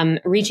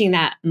reaching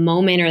that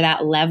moment or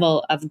that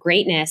level of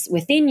greatness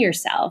within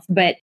yourself.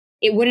 But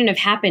it wouldn't have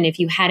happened if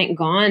you hadn't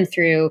gone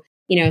through,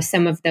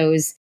 some of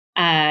those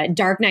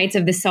dark nights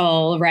of the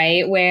soul,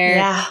 right?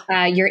 Where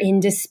you're in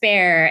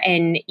despair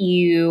and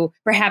you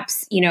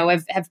perhaps,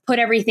 have put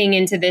everything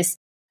into this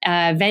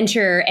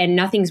venture and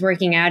nothing's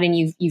working out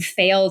and you've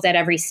failed at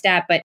every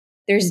step. But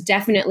there's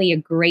definitely a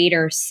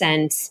greater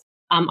sense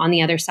on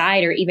the other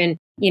side, or even,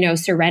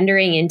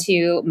 surrendering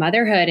into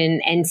motherhood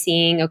and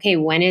seeing, okay,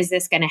 when is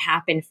this going to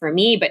happen for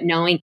me? But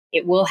knowing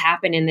it will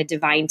happen in the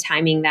divine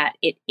timing that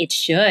it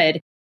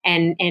should.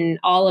 And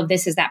all of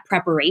this is that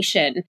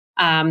preparation,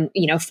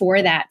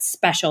 for that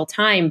special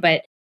time.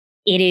 But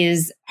it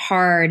is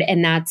hard,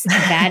 and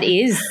that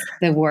is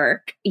the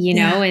work,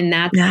 and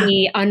that's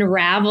the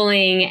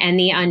unraveling and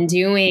the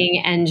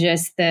undoing, and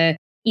just the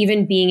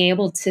even being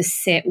able to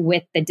sit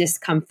with the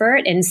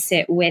discomfort and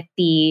sit with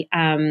the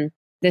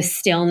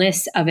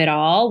stillness of it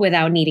all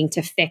without needing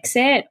to fix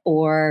it,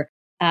 or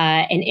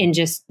and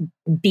just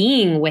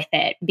being with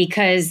it.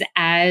 Because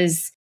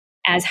as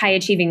high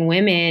achieving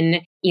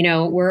women,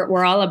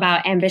 we're all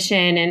about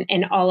ambition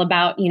and all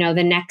about,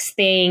 the next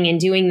thing and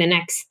doing the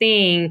next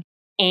thing.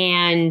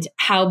 And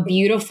how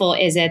beautiful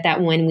is it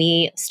that when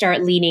we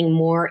start leaning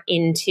more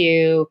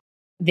into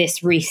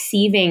this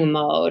receiving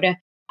mode,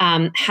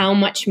 how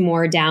much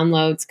more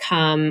downloads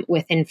come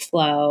within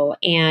flow,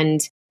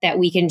 and that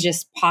we can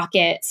just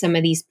pocket some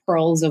of these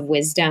pearls of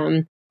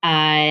wisdom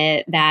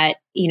that,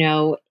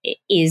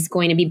 is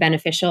going to be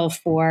beneficial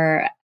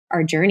for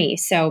our journey.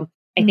 So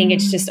I think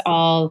it's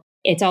all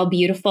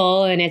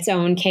beautiful in its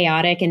own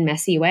chaotic and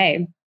messy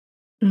way.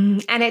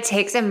 And it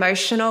takes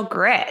emotional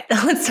grit.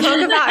 Let's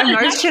talk about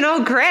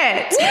emotional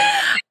grit.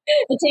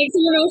 It takes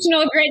some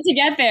emotional grit to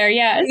get there.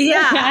 Yes.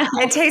 Yeah.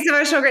 It takes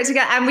emotional grit to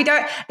get,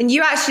 and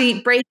you actually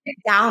break it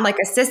down like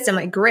a system,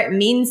 like grit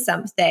means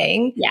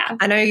something. Yeah.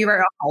 I know you wrote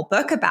a whole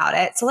book about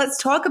it. So let's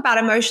talk about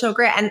emotional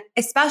grit, and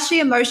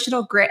especially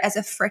emotional grit as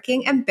a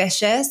freaking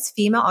ambitious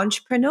female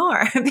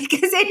entrepreneur,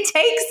 because it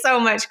takes so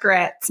much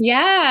grit.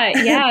 Yeah.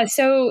 Yeah.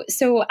 So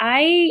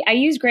I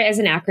use grit as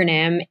an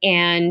acronym,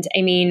 and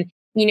I mean,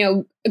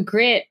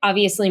 grit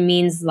obviously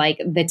means like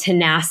the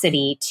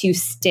tenacity to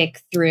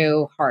stick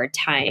through hard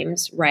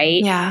times,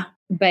 right? Yeah.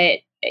 But,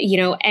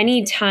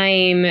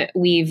 anytime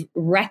we've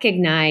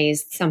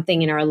recognized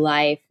something in our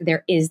life,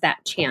 there is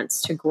that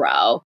chance to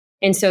grow.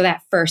 And so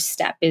that first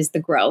step is the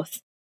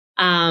growth,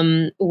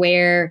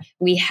 where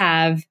we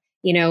have,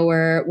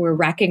 we're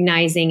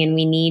recognizing, and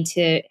we need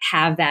to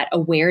have that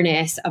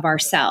awareness of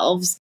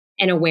ourselves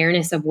and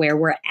awareness of where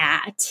we're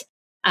at.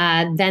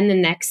 Then the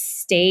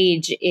next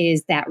stage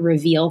is that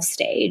reveal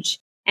stage.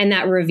 And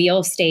that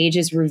reveal stage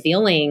is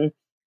revealing,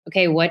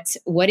 okay,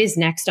 what is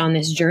next on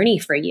this journey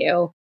for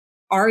you?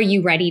 Are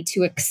you ready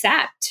to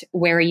accept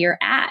where you're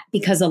at?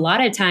 Because a lot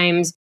of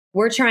times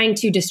we're trying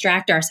to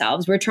distract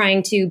ourselves. We're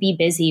trying to be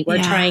busy. We're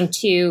trying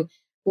to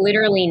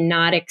literally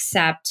not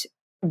accept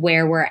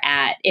where we're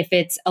at, if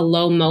it's a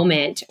low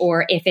moment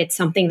or if it's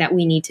something that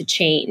we need to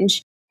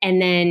change.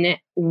 And then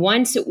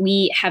once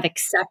we have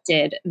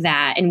accepted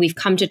that and we've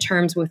come to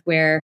terms with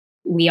where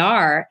we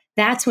are,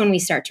 that's when we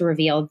start to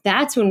reveal.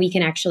 That's when we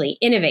can actually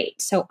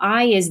innovate. So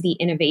I is the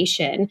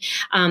innovation.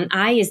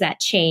 I is that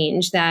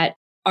change. That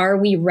are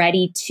we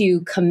ready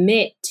to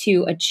commit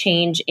to a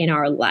change in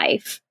our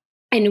life?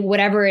 And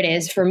whatever it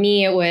is, for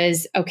me, it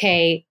was,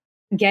 okay,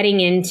 getting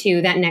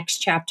into that next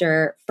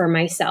chapter for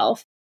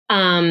myself.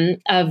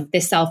 Of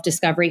the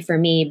self-discovery for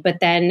me. But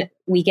then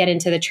we get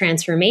into the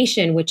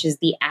transformation, which is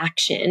the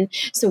action.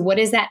 So what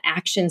is that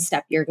action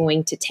step you're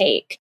going to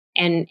take?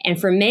 And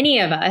for many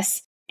of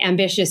us,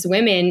 ambitious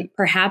women,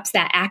 perhaps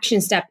that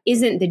action step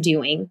isn't the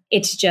doing.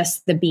 It's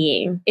just the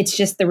being. It's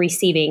just the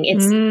receiving.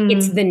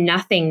 It's the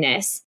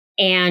nothingness,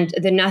 and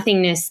the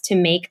nothingness to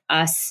make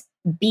us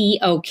be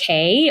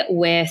okay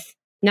with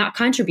not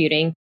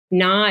contributing,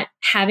 not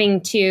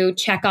having to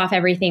check off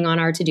everything on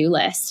our to-do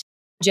list,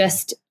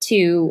 just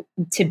to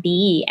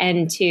be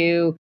and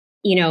to,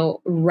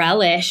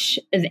 relish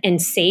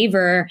and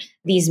savor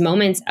these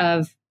moments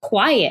of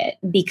quiet,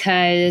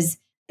 because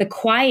the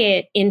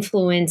quiet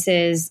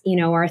influences,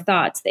 our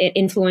thoughts. It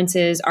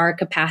influences our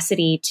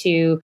capacity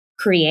to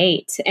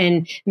create.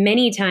 And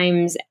many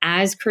times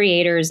as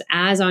creators,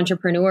 as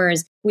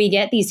entrepreneurs, we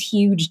get these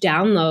huge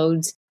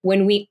downloads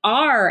when we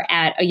are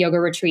at a yoga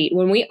retreat,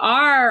 when we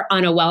are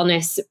on a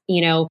wellness,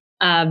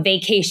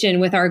 vacation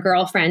with our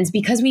girlfriends,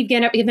 because we've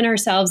given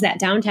ourselves that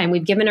downtime.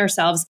 We've given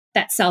ourselves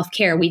that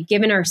self-care. We've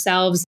given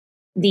ourselves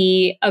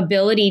the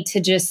ability to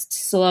just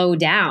slow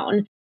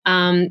down.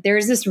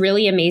 There's this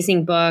really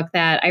amazing book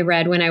that I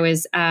read when I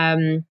was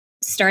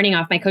starting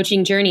off my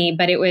coaching journey,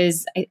 but it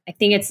was, I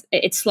think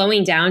it's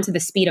Slowing Down to the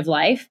Speed of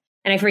Life.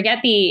 And I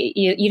forget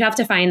you'd have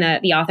to find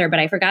the author, but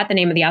I forgot the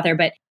name of the author.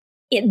 But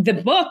the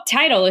book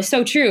title is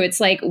so true.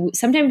 It's like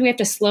sometimes we have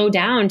to slow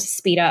down to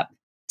speed up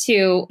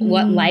to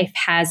what life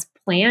has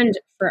planned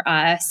for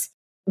us.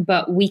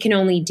 But we can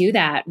only do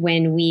that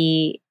when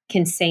we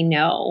can say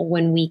no,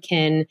 when we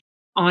can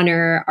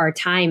honor our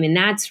time. And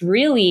that's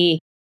really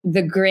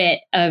the grit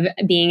of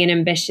being an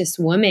ambitious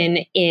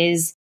woman,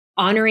 is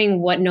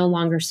honoring what no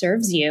longer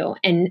serves you,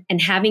 and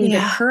having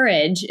the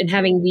courage and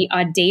having the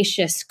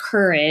audacious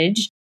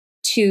courage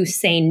to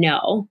say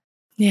no.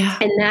 Yeah.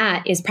 And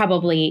that is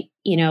probably,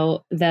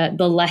 the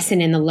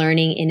lesson in the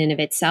learning in and of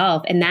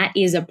itself. And that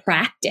is a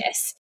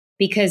practice,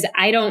 because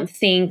I don't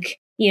think,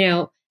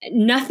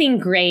 nothing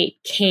great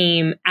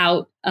came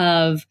out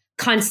of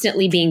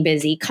constantly being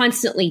busy,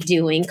 constantly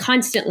doing,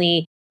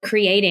 constantly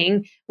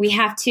creating. We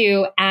have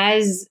to,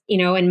 as,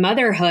 in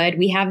motherhood,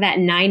 we have that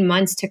 9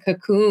 months to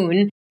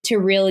cocoon, to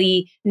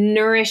really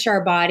nourish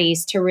our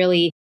bodies, to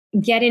really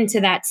get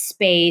into that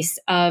space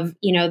of,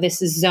 this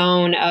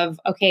zone of,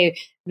 okay,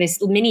 this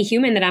mini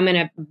human that I'm going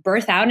to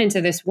birth out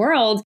into this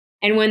world.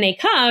 And when they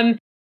come,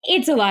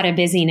 it's a lot of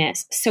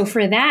busyness. So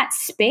for that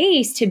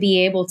space to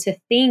be able to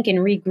think and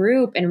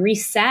regroup and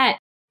reset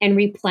and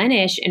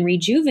replenish and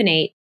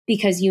rejuvenate,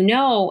 because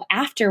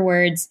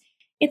afterwards,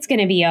 it's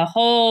going to be a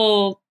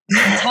whole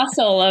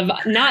tussle of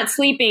not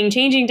sleeping,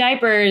 changing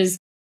diapers,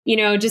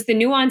 just the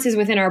nuances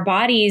within our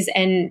bodies,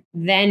 and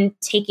then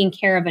taking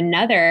care of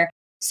another.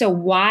 So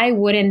why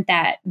wouldn't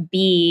that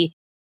be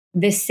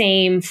the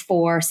same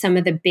for some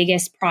of the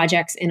biggest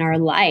projects in our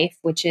life,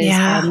 which is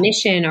our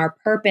mission, our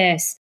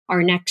purpose,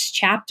 our next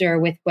chapter,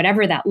 with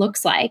whatever that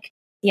looks like?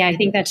 Yeah, I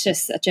think that's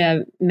just such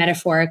a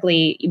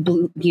metaphorically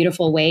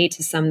beautiful way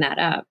to sum that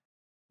up.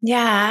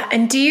 Yeah.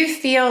 And do you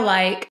feel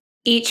like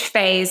each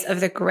phase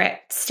of the grit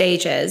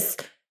stages,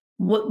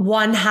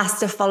 one has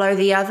to follow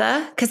the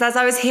other? Because as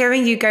I was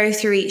hearing you go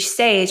through each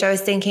stage, I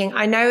was thinking,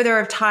 I know there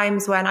are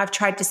times when I've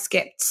tried to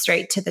skip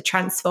straight to the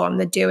transform,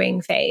 the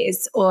doing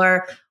phase,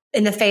 or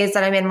in the phase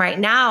that I'm in right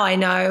now, I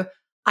know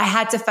I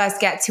had to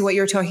first get to what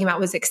you were talking about,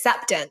 was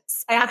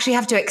acceptance. I actually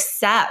have to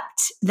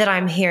accept that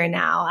I'm here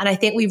now. And I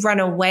think we run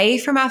away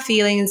from our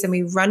feelings and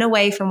we run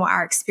away from what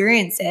our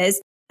experience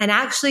is. And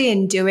actually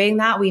in doing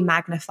that, we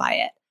magnify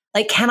it.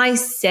 Like, can I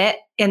sit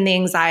in the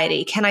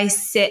anxiety? Can I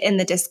sit in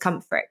the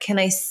discomfort? Can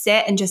I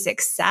sit and just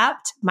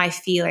accept my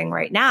feeling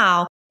right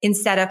now,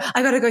 instead of,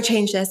 I got to go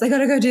change this. I got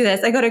to go do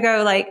this. I got to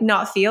go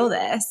not feel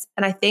this.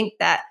 And I think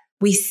that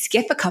we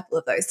skip a couple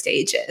of those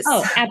stages.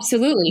 Oh,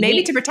 absolutely.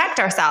 Maybe to protect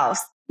ourselves.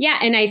 Yeah.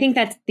 And I think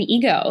that's the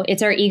ego.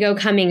 It's our ego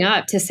coming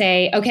up to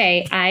say,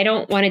 okay, I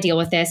don't want to deal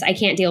with this. I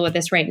can't deal with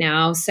this right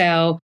now.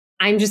 So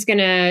I'm just going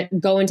to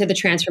go into the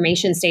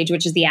transformation stage,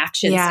 which is the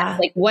action step.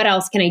 Like, what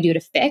else can I do to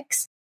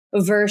fix?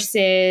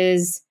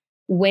 Versus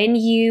when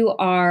you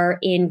are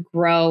in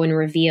grow and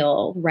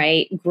reveal,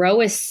 right?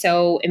 Grow is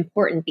so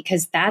important,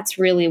 because that's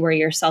really where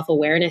your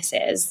self-awareness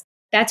is.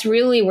 That's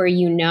really where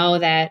you know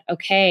that,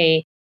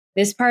 okay,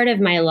 this part of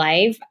my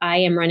life I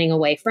am running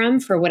away from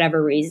for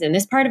whatever reason.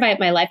 This part of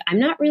my life, I'm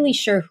not really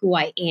sure who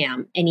I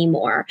am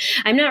anymore.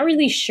 I'm not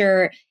really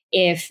sure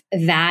if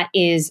that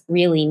is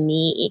really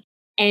me.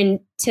 And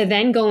to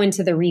then go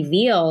into the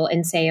reveal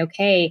and say,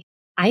 okay,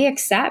 I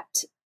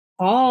accept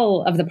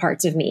all of the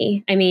parts of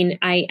me. I mean,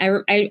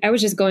 I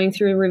was just going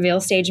through a reveal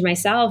stage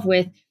myself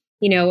with,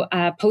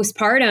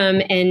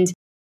 postpartum, and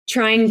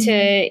trying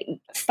to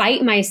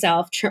fight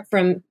myself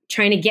from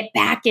trying to get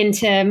back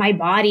into my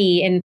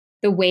body and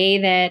the way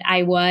that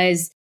I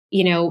was,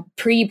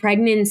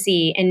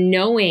 pre-pregnancy, and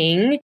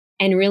knowing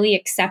and really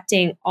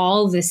accepting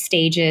all the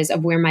stages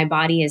of where my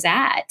body is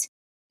at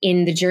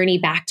in the journey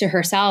back to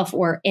herself,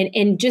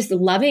 and just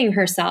loving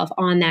herself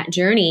on that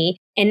journey,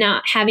 and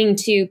not having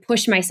to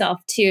push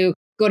myself to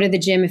go to the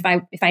gym if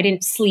I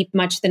didn't sleep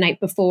much the night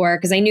before,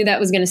 because I knew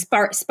that was going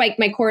to spike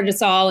my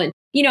cortisol. And,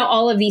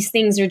 all of these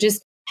things are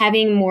just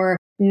having more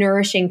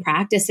nourishing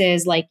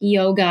practices like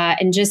yoga,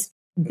 and just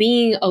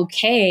being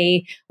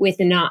okay with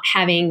not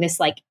having this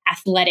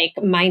athletic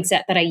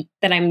mindset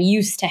that I'm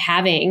used to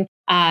having,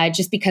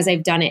 just because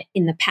I've done it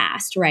in the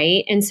past.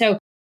 Right. And so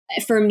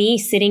for me,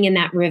 sitting in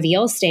that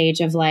reveal stage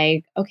of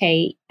like,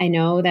 okay, I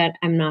know that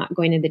I'm not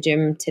going to the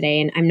gym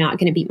today and I'm not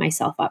going to beat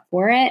myself up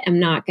for it. I'm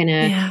not going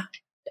to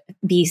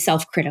be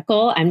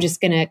self-critical. I'm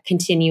just going to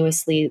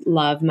continuously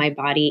love my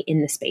body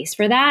in the space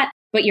for that.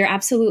 But you're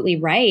absolutely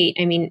right.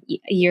 I mean,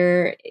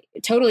 you're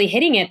totally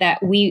hitting it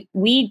that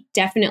we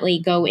definitely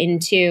go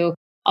into,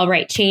 all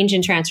right, change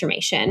and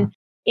transformation,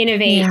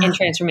 innovate and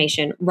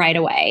transformation right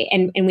away.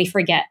 And we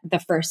forget the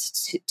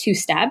first two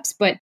steps,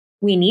 but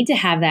we need to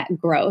have that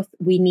growth.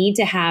 We need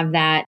to have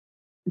that,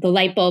 the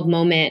light bulb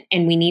moment,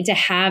 and we need to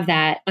have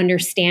that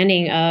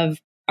understanding of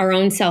our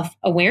own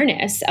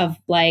self-awareness of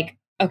like,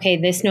 okay,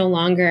 this no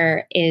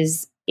longer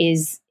is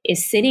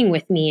sitting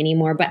with me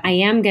anymore, but I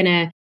am going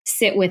to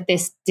sit with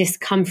this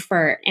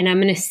discomfort and I'm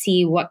going to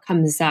see what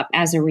comes up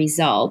as a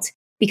result.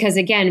 Because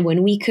again,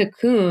 when we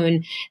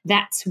cocoon,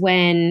 that's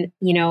when,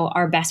 you know,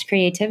 our best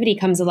creativity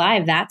comes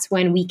alive. That's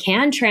when we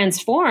can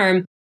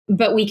transform,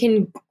 but we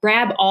can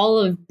grab all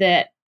of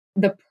the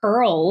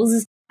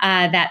pearls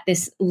that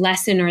this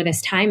lesson or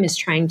this time is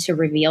trying to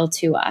reveal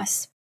to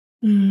us.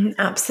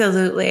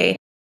 Absolutely.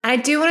 I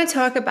do want to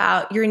talk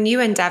about your new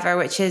endeavor,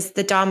 which is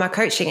the Dharma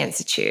Coaching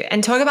Institute,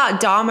 and talk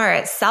about Dharma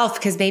itself,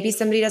 because maybe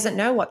somebody doesn't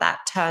know what that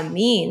term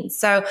means.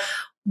 So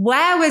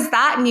where was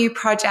that new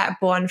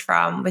project born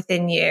from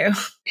within you?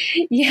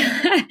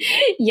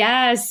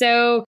 Yeah.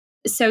 So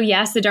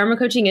yes, the Dharma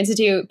Coaching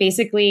Institute,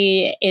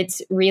 basically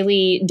it's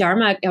really,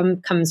 Dharma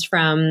comes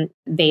from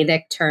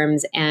Vedic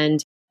terms,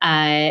 and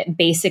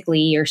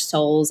basically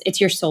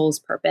it's your soul's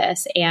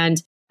purpose.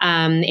 And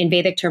in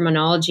Vedic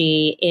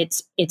terminology,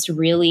 it's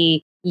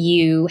really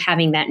you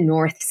having that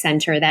north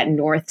center, that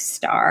north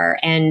star,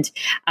 and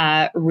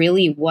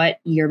really what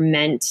you're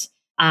meant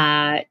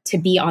to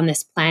be on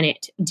this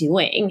planet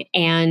doing.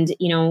 And,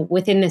 you know,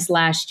 within this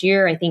last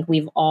year, I think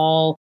we've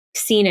all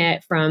seen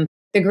it from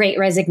the Great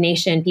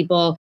Resignation,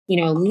 people, you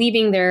know,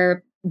 leaving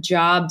their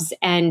jobs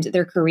and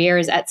their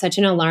careers at such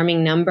an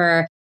alarming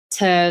number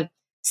to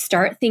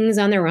start things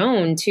on their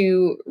own,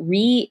 to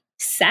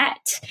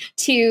reset,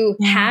 to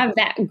have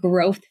that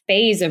growth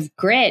phase of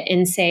grit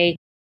and say,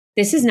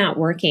 this is not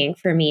working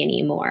for me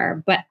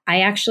anymore, but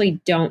I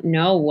actually don't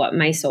know what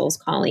my soul's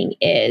calling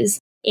is.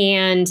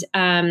 And,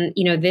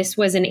 you know, this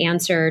was an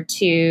answer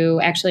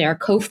to actually our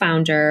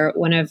co-founder,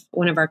 one of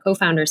our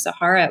co-founders,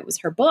 Sahara, it was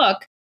her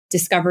book,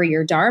 Discover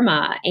Your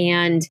Dharma.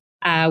 And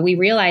we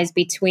realized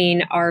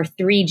between our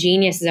three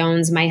genius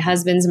zones, my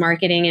husband's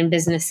marketing and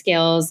business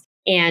skills,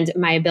 and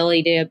my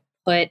ability to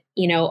put,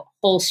 you know,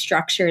 whole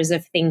structures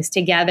of things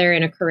together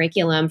in a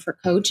curriculum for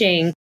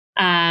coaching,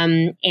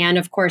 and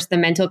of course, the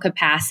mental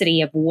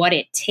capacity of what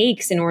it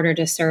takes in order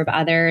to serve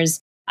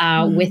others,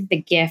 with the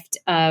gift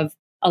of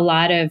a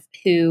lot of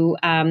who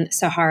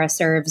Sahara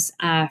serves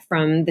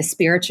from the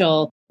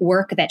spiritual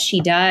work that she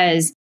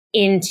does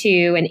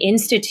into an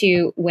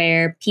institute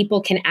where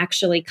people can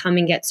actually come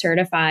and get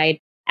certified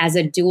as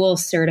a dual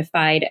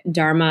certified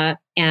Dharma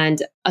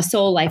and a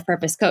soul life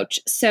purpose coach.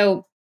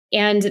 So,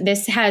 and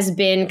this has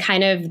been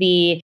kind of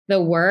the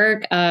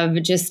work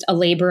of just a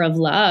labor of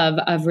love,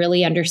 of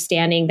really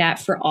understanding that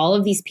for all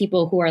of these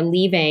people who are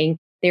leaving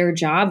their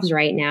jobs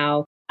right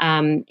now,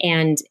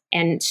 and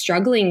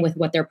struggling with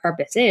what their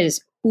purpose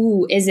is,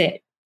 who is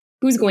it?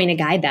 Who's going to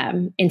guide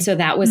them? And so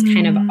that was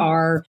kind of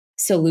our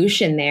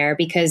solution there,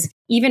 because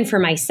even for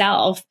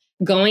myself,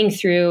 going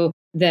through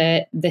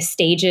the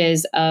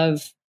stages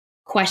of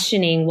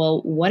questioning,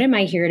 well, what am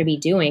I here to be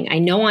doing? I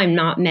know I'm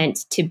not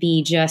meant to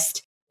be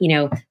just, you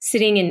know,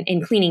 sitting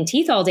and cleaning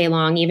teeth all day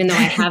long, even though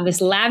I have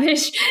this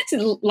lavish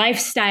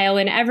lifestyle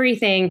and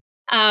everything,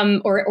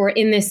 or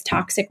in this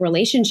toxic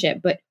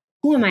relationship. But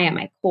who am I at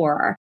my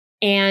core?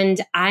 And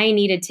I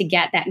needed to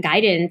get that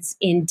guidance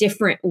in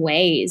different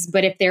ways.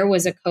 But if there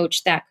was a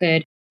coach that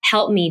could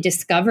help me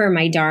discover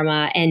my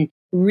Dharma and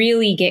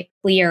really get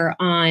clear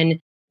on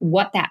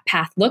what that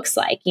path looks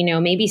like, you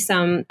know, maybe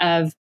some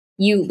of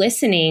you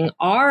listening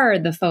are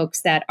the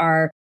folks that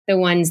are the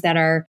ones that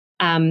are,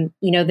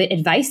 you know, the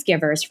advice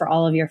givers for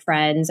all of your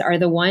friends, are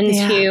the ones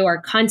who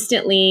are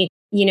constantly,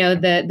 you know,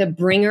 the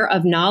bringer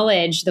of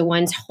knowledge, the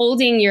ones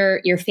holding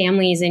your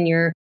families and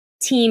your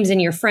teams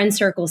and your friend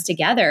circles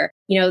together.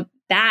 You know,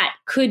 that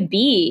could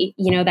be,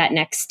 you know, that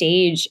next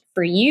stage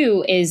for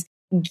you is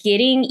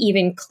getting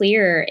even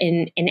clearer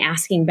in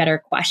asking better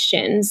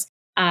questions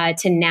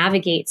to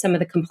navigate some of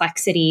the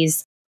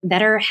complexities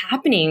that are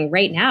happening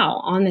right now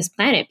on this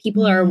planet.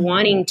 People are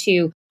wanting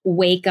to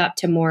wake up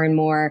to more and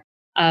more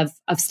of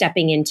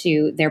stepping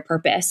into their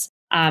purpose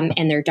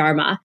and their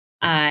Dharma.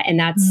 And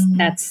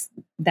that's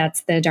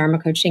the Dharma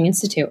Coaching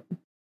Institute.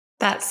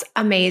 That's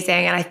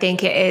amazing. And I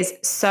think it is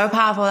so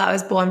powerful that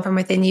was born from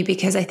within you,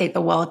 because I think the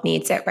world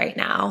needs it right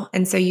now.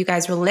 And so you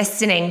guys were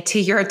listening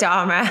to your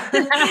Dharma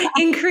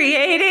in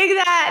creating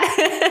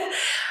that.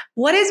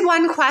 What is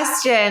one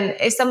question,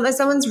 if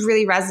someone's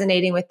really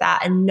resonating with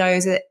that and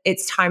knows that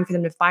it's time for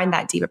them to find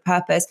that deeper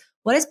purpose,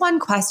 what is one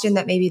question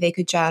that maybe they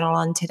could journal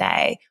on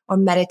today or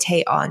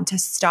meditate on to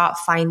start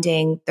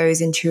finding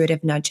those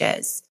intuitive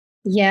nudges?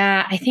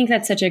 Yeah, I think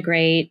that's such a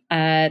great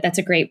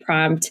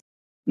prompt.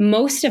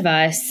 most of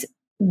us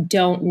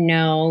don't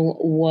know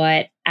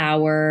what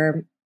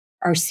our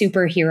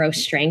superhero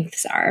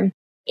strengths are.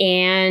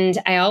 And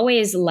I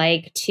always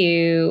like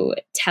to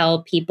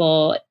tell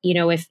people,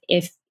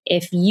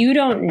 if you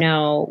don't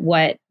know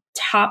what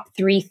top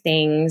 3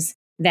 things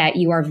that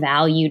you are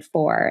valued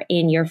for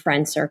in your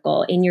friend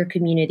circle, in your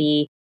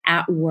community,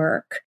 at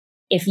work,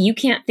 if you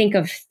can't think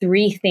of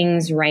 3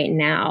 things right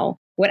now,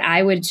 what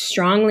I would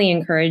strongly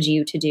encourage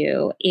you to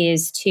do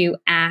is to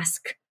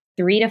ask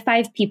 3 to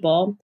 5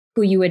 people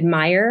who you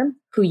admire,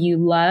 who you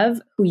love,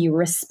 who you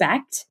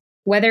respect,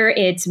 whether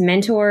it's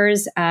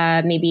mentors,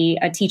 maybe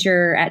a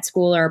teacher at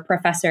school or a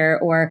professor,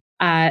 or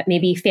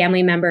maybe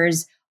family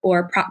members,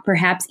 or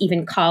perhaps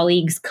even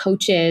colleagues,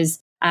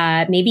 coaches,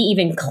 maybe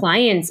even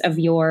clients of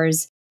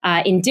yours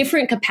in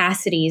different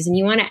capacities. And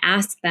you want to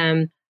ask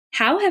them,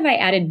 how have I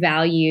added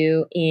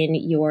value in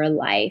your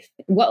life?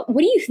 What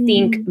do you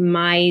think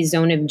my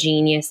zone of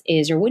genius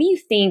is? Or what do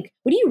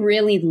you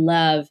really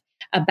love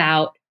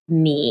about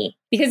me?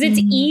 Because it's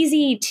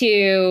easy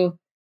to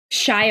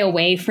shy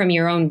away from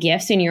your own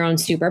gifts and your own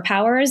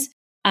superpowers.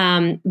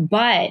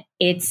 But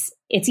it's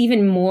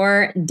even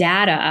more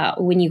data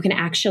when you can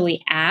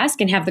actually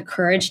ask and have the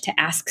courage to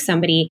ask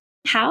somebody,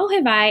 how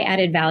have I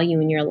added value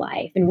in your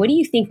life? And what do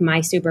you think my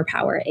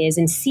superpower is?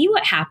 And see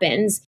what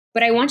happens.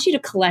 But I want you to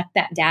collect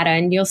that data,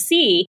 and you'll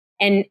see.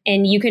 And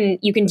you can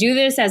do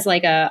this as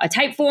like a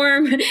type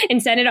form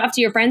and send it off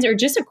to your friends, or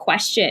just a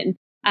question,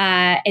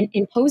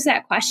 and pose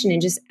that question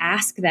and just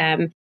ask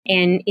them.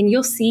 And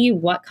you'll see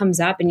what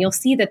comes up, and you'll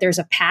see that there's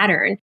a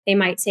pattern. They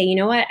might say, you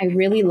know what? I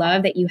really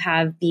love that you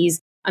have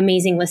these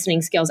amazing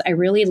listening skills. I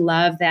really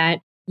love that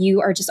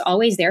you are just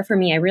always there for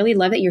me. I really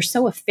love that you're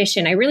so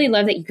efficient. I really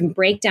love that you can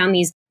break down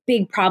these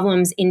big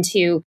problems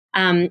into,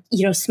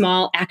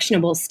 small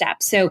actionable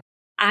steps. So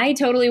I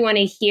totally want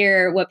to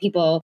hear what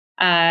people,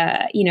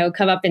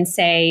 come up and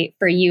say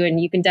for you. And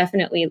you can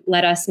definitely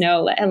let us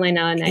know, let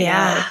Elena and I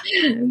know.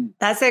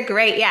 That's a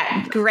great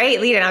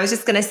lead. And I was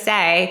just going to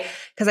say,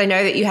 because I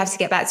know that you have to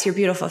get back to your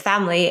beautiful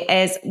family,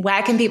 is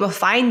where can people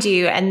find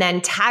you? And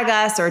then tag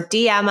us or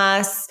DM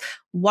us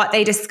what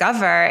they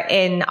discover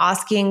in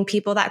asking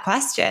people that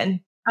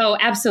question. Oh,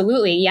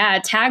 absolutely. Yeah.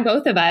 Tag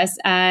both of us.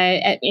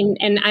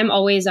 And I'm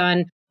always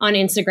on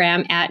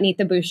Instagram at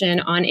Neeta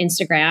Bhushan on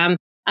Instagram.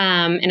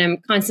 And I'm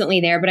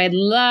constantly there, but I'd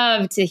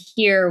love to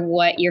hear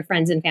what your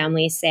friends and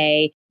family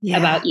say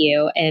about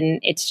you. And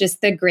it's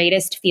just the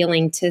greatest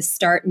feeling to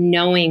start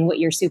knowing what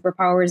your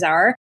superpowers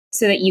are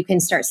so that you can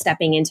start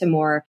stepping into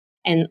more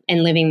and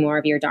living more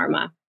of your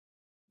Dharma.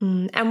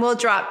 And we'll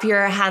drop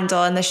your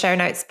handle in the show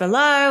notes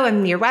below,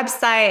 and your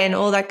website and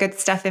all that good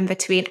stuff in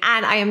between.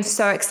 And I am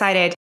so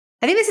excited.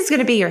 I think this is going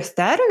to be your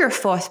 3rd or your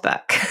 4th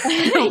book.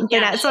 The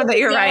next one that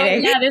you're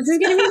writing. Yeah, this is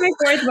going to be my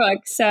 4th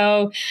book.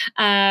 So,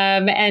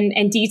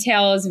 and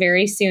details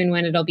very soon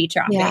when it'll be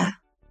dropping.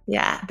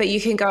 Yeah. But you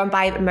can go and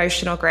buy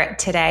Emotional Grit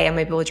today, and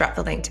maybe we'll drop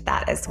the link to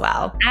that as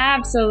well.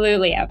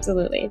 Absolutely.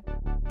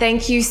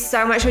 Thank you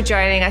so much for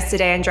joining us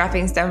today and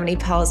dropping so many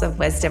pearls of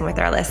wisdom with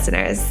our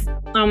listeners.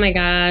 Oh my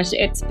gosh,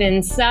 it's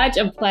been such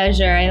a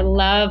pleasure. I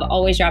love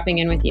always dropping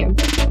in with you.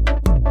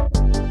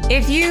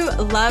 If you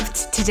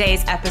loved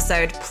today's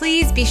episode,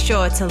 please be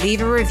sure to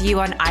leave a review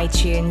on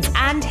iTunes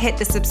and hit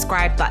the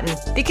subscribe button,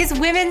 because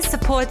women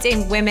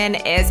supporting women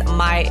is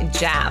my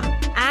jam.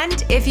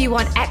 And if you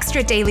want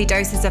extra daily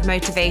doses of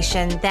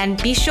motivation, then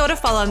be sure to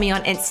follow me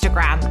on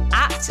Instagram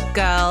at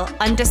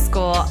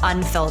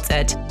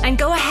girl_unfiltered. And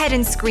go ahead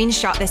and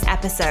screenshot this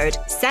episode,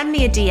 send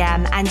me a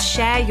DM, and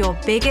share your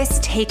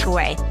biggest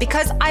takeaway,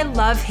 because I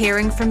love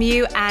hearing from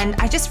you and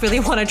I just really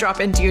want to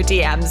drop into your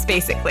DMs,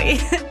 basically.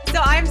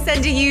 So I'm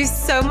sending you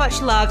so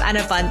much love and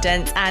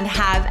abundance, and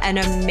have an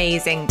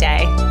amazing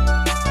day.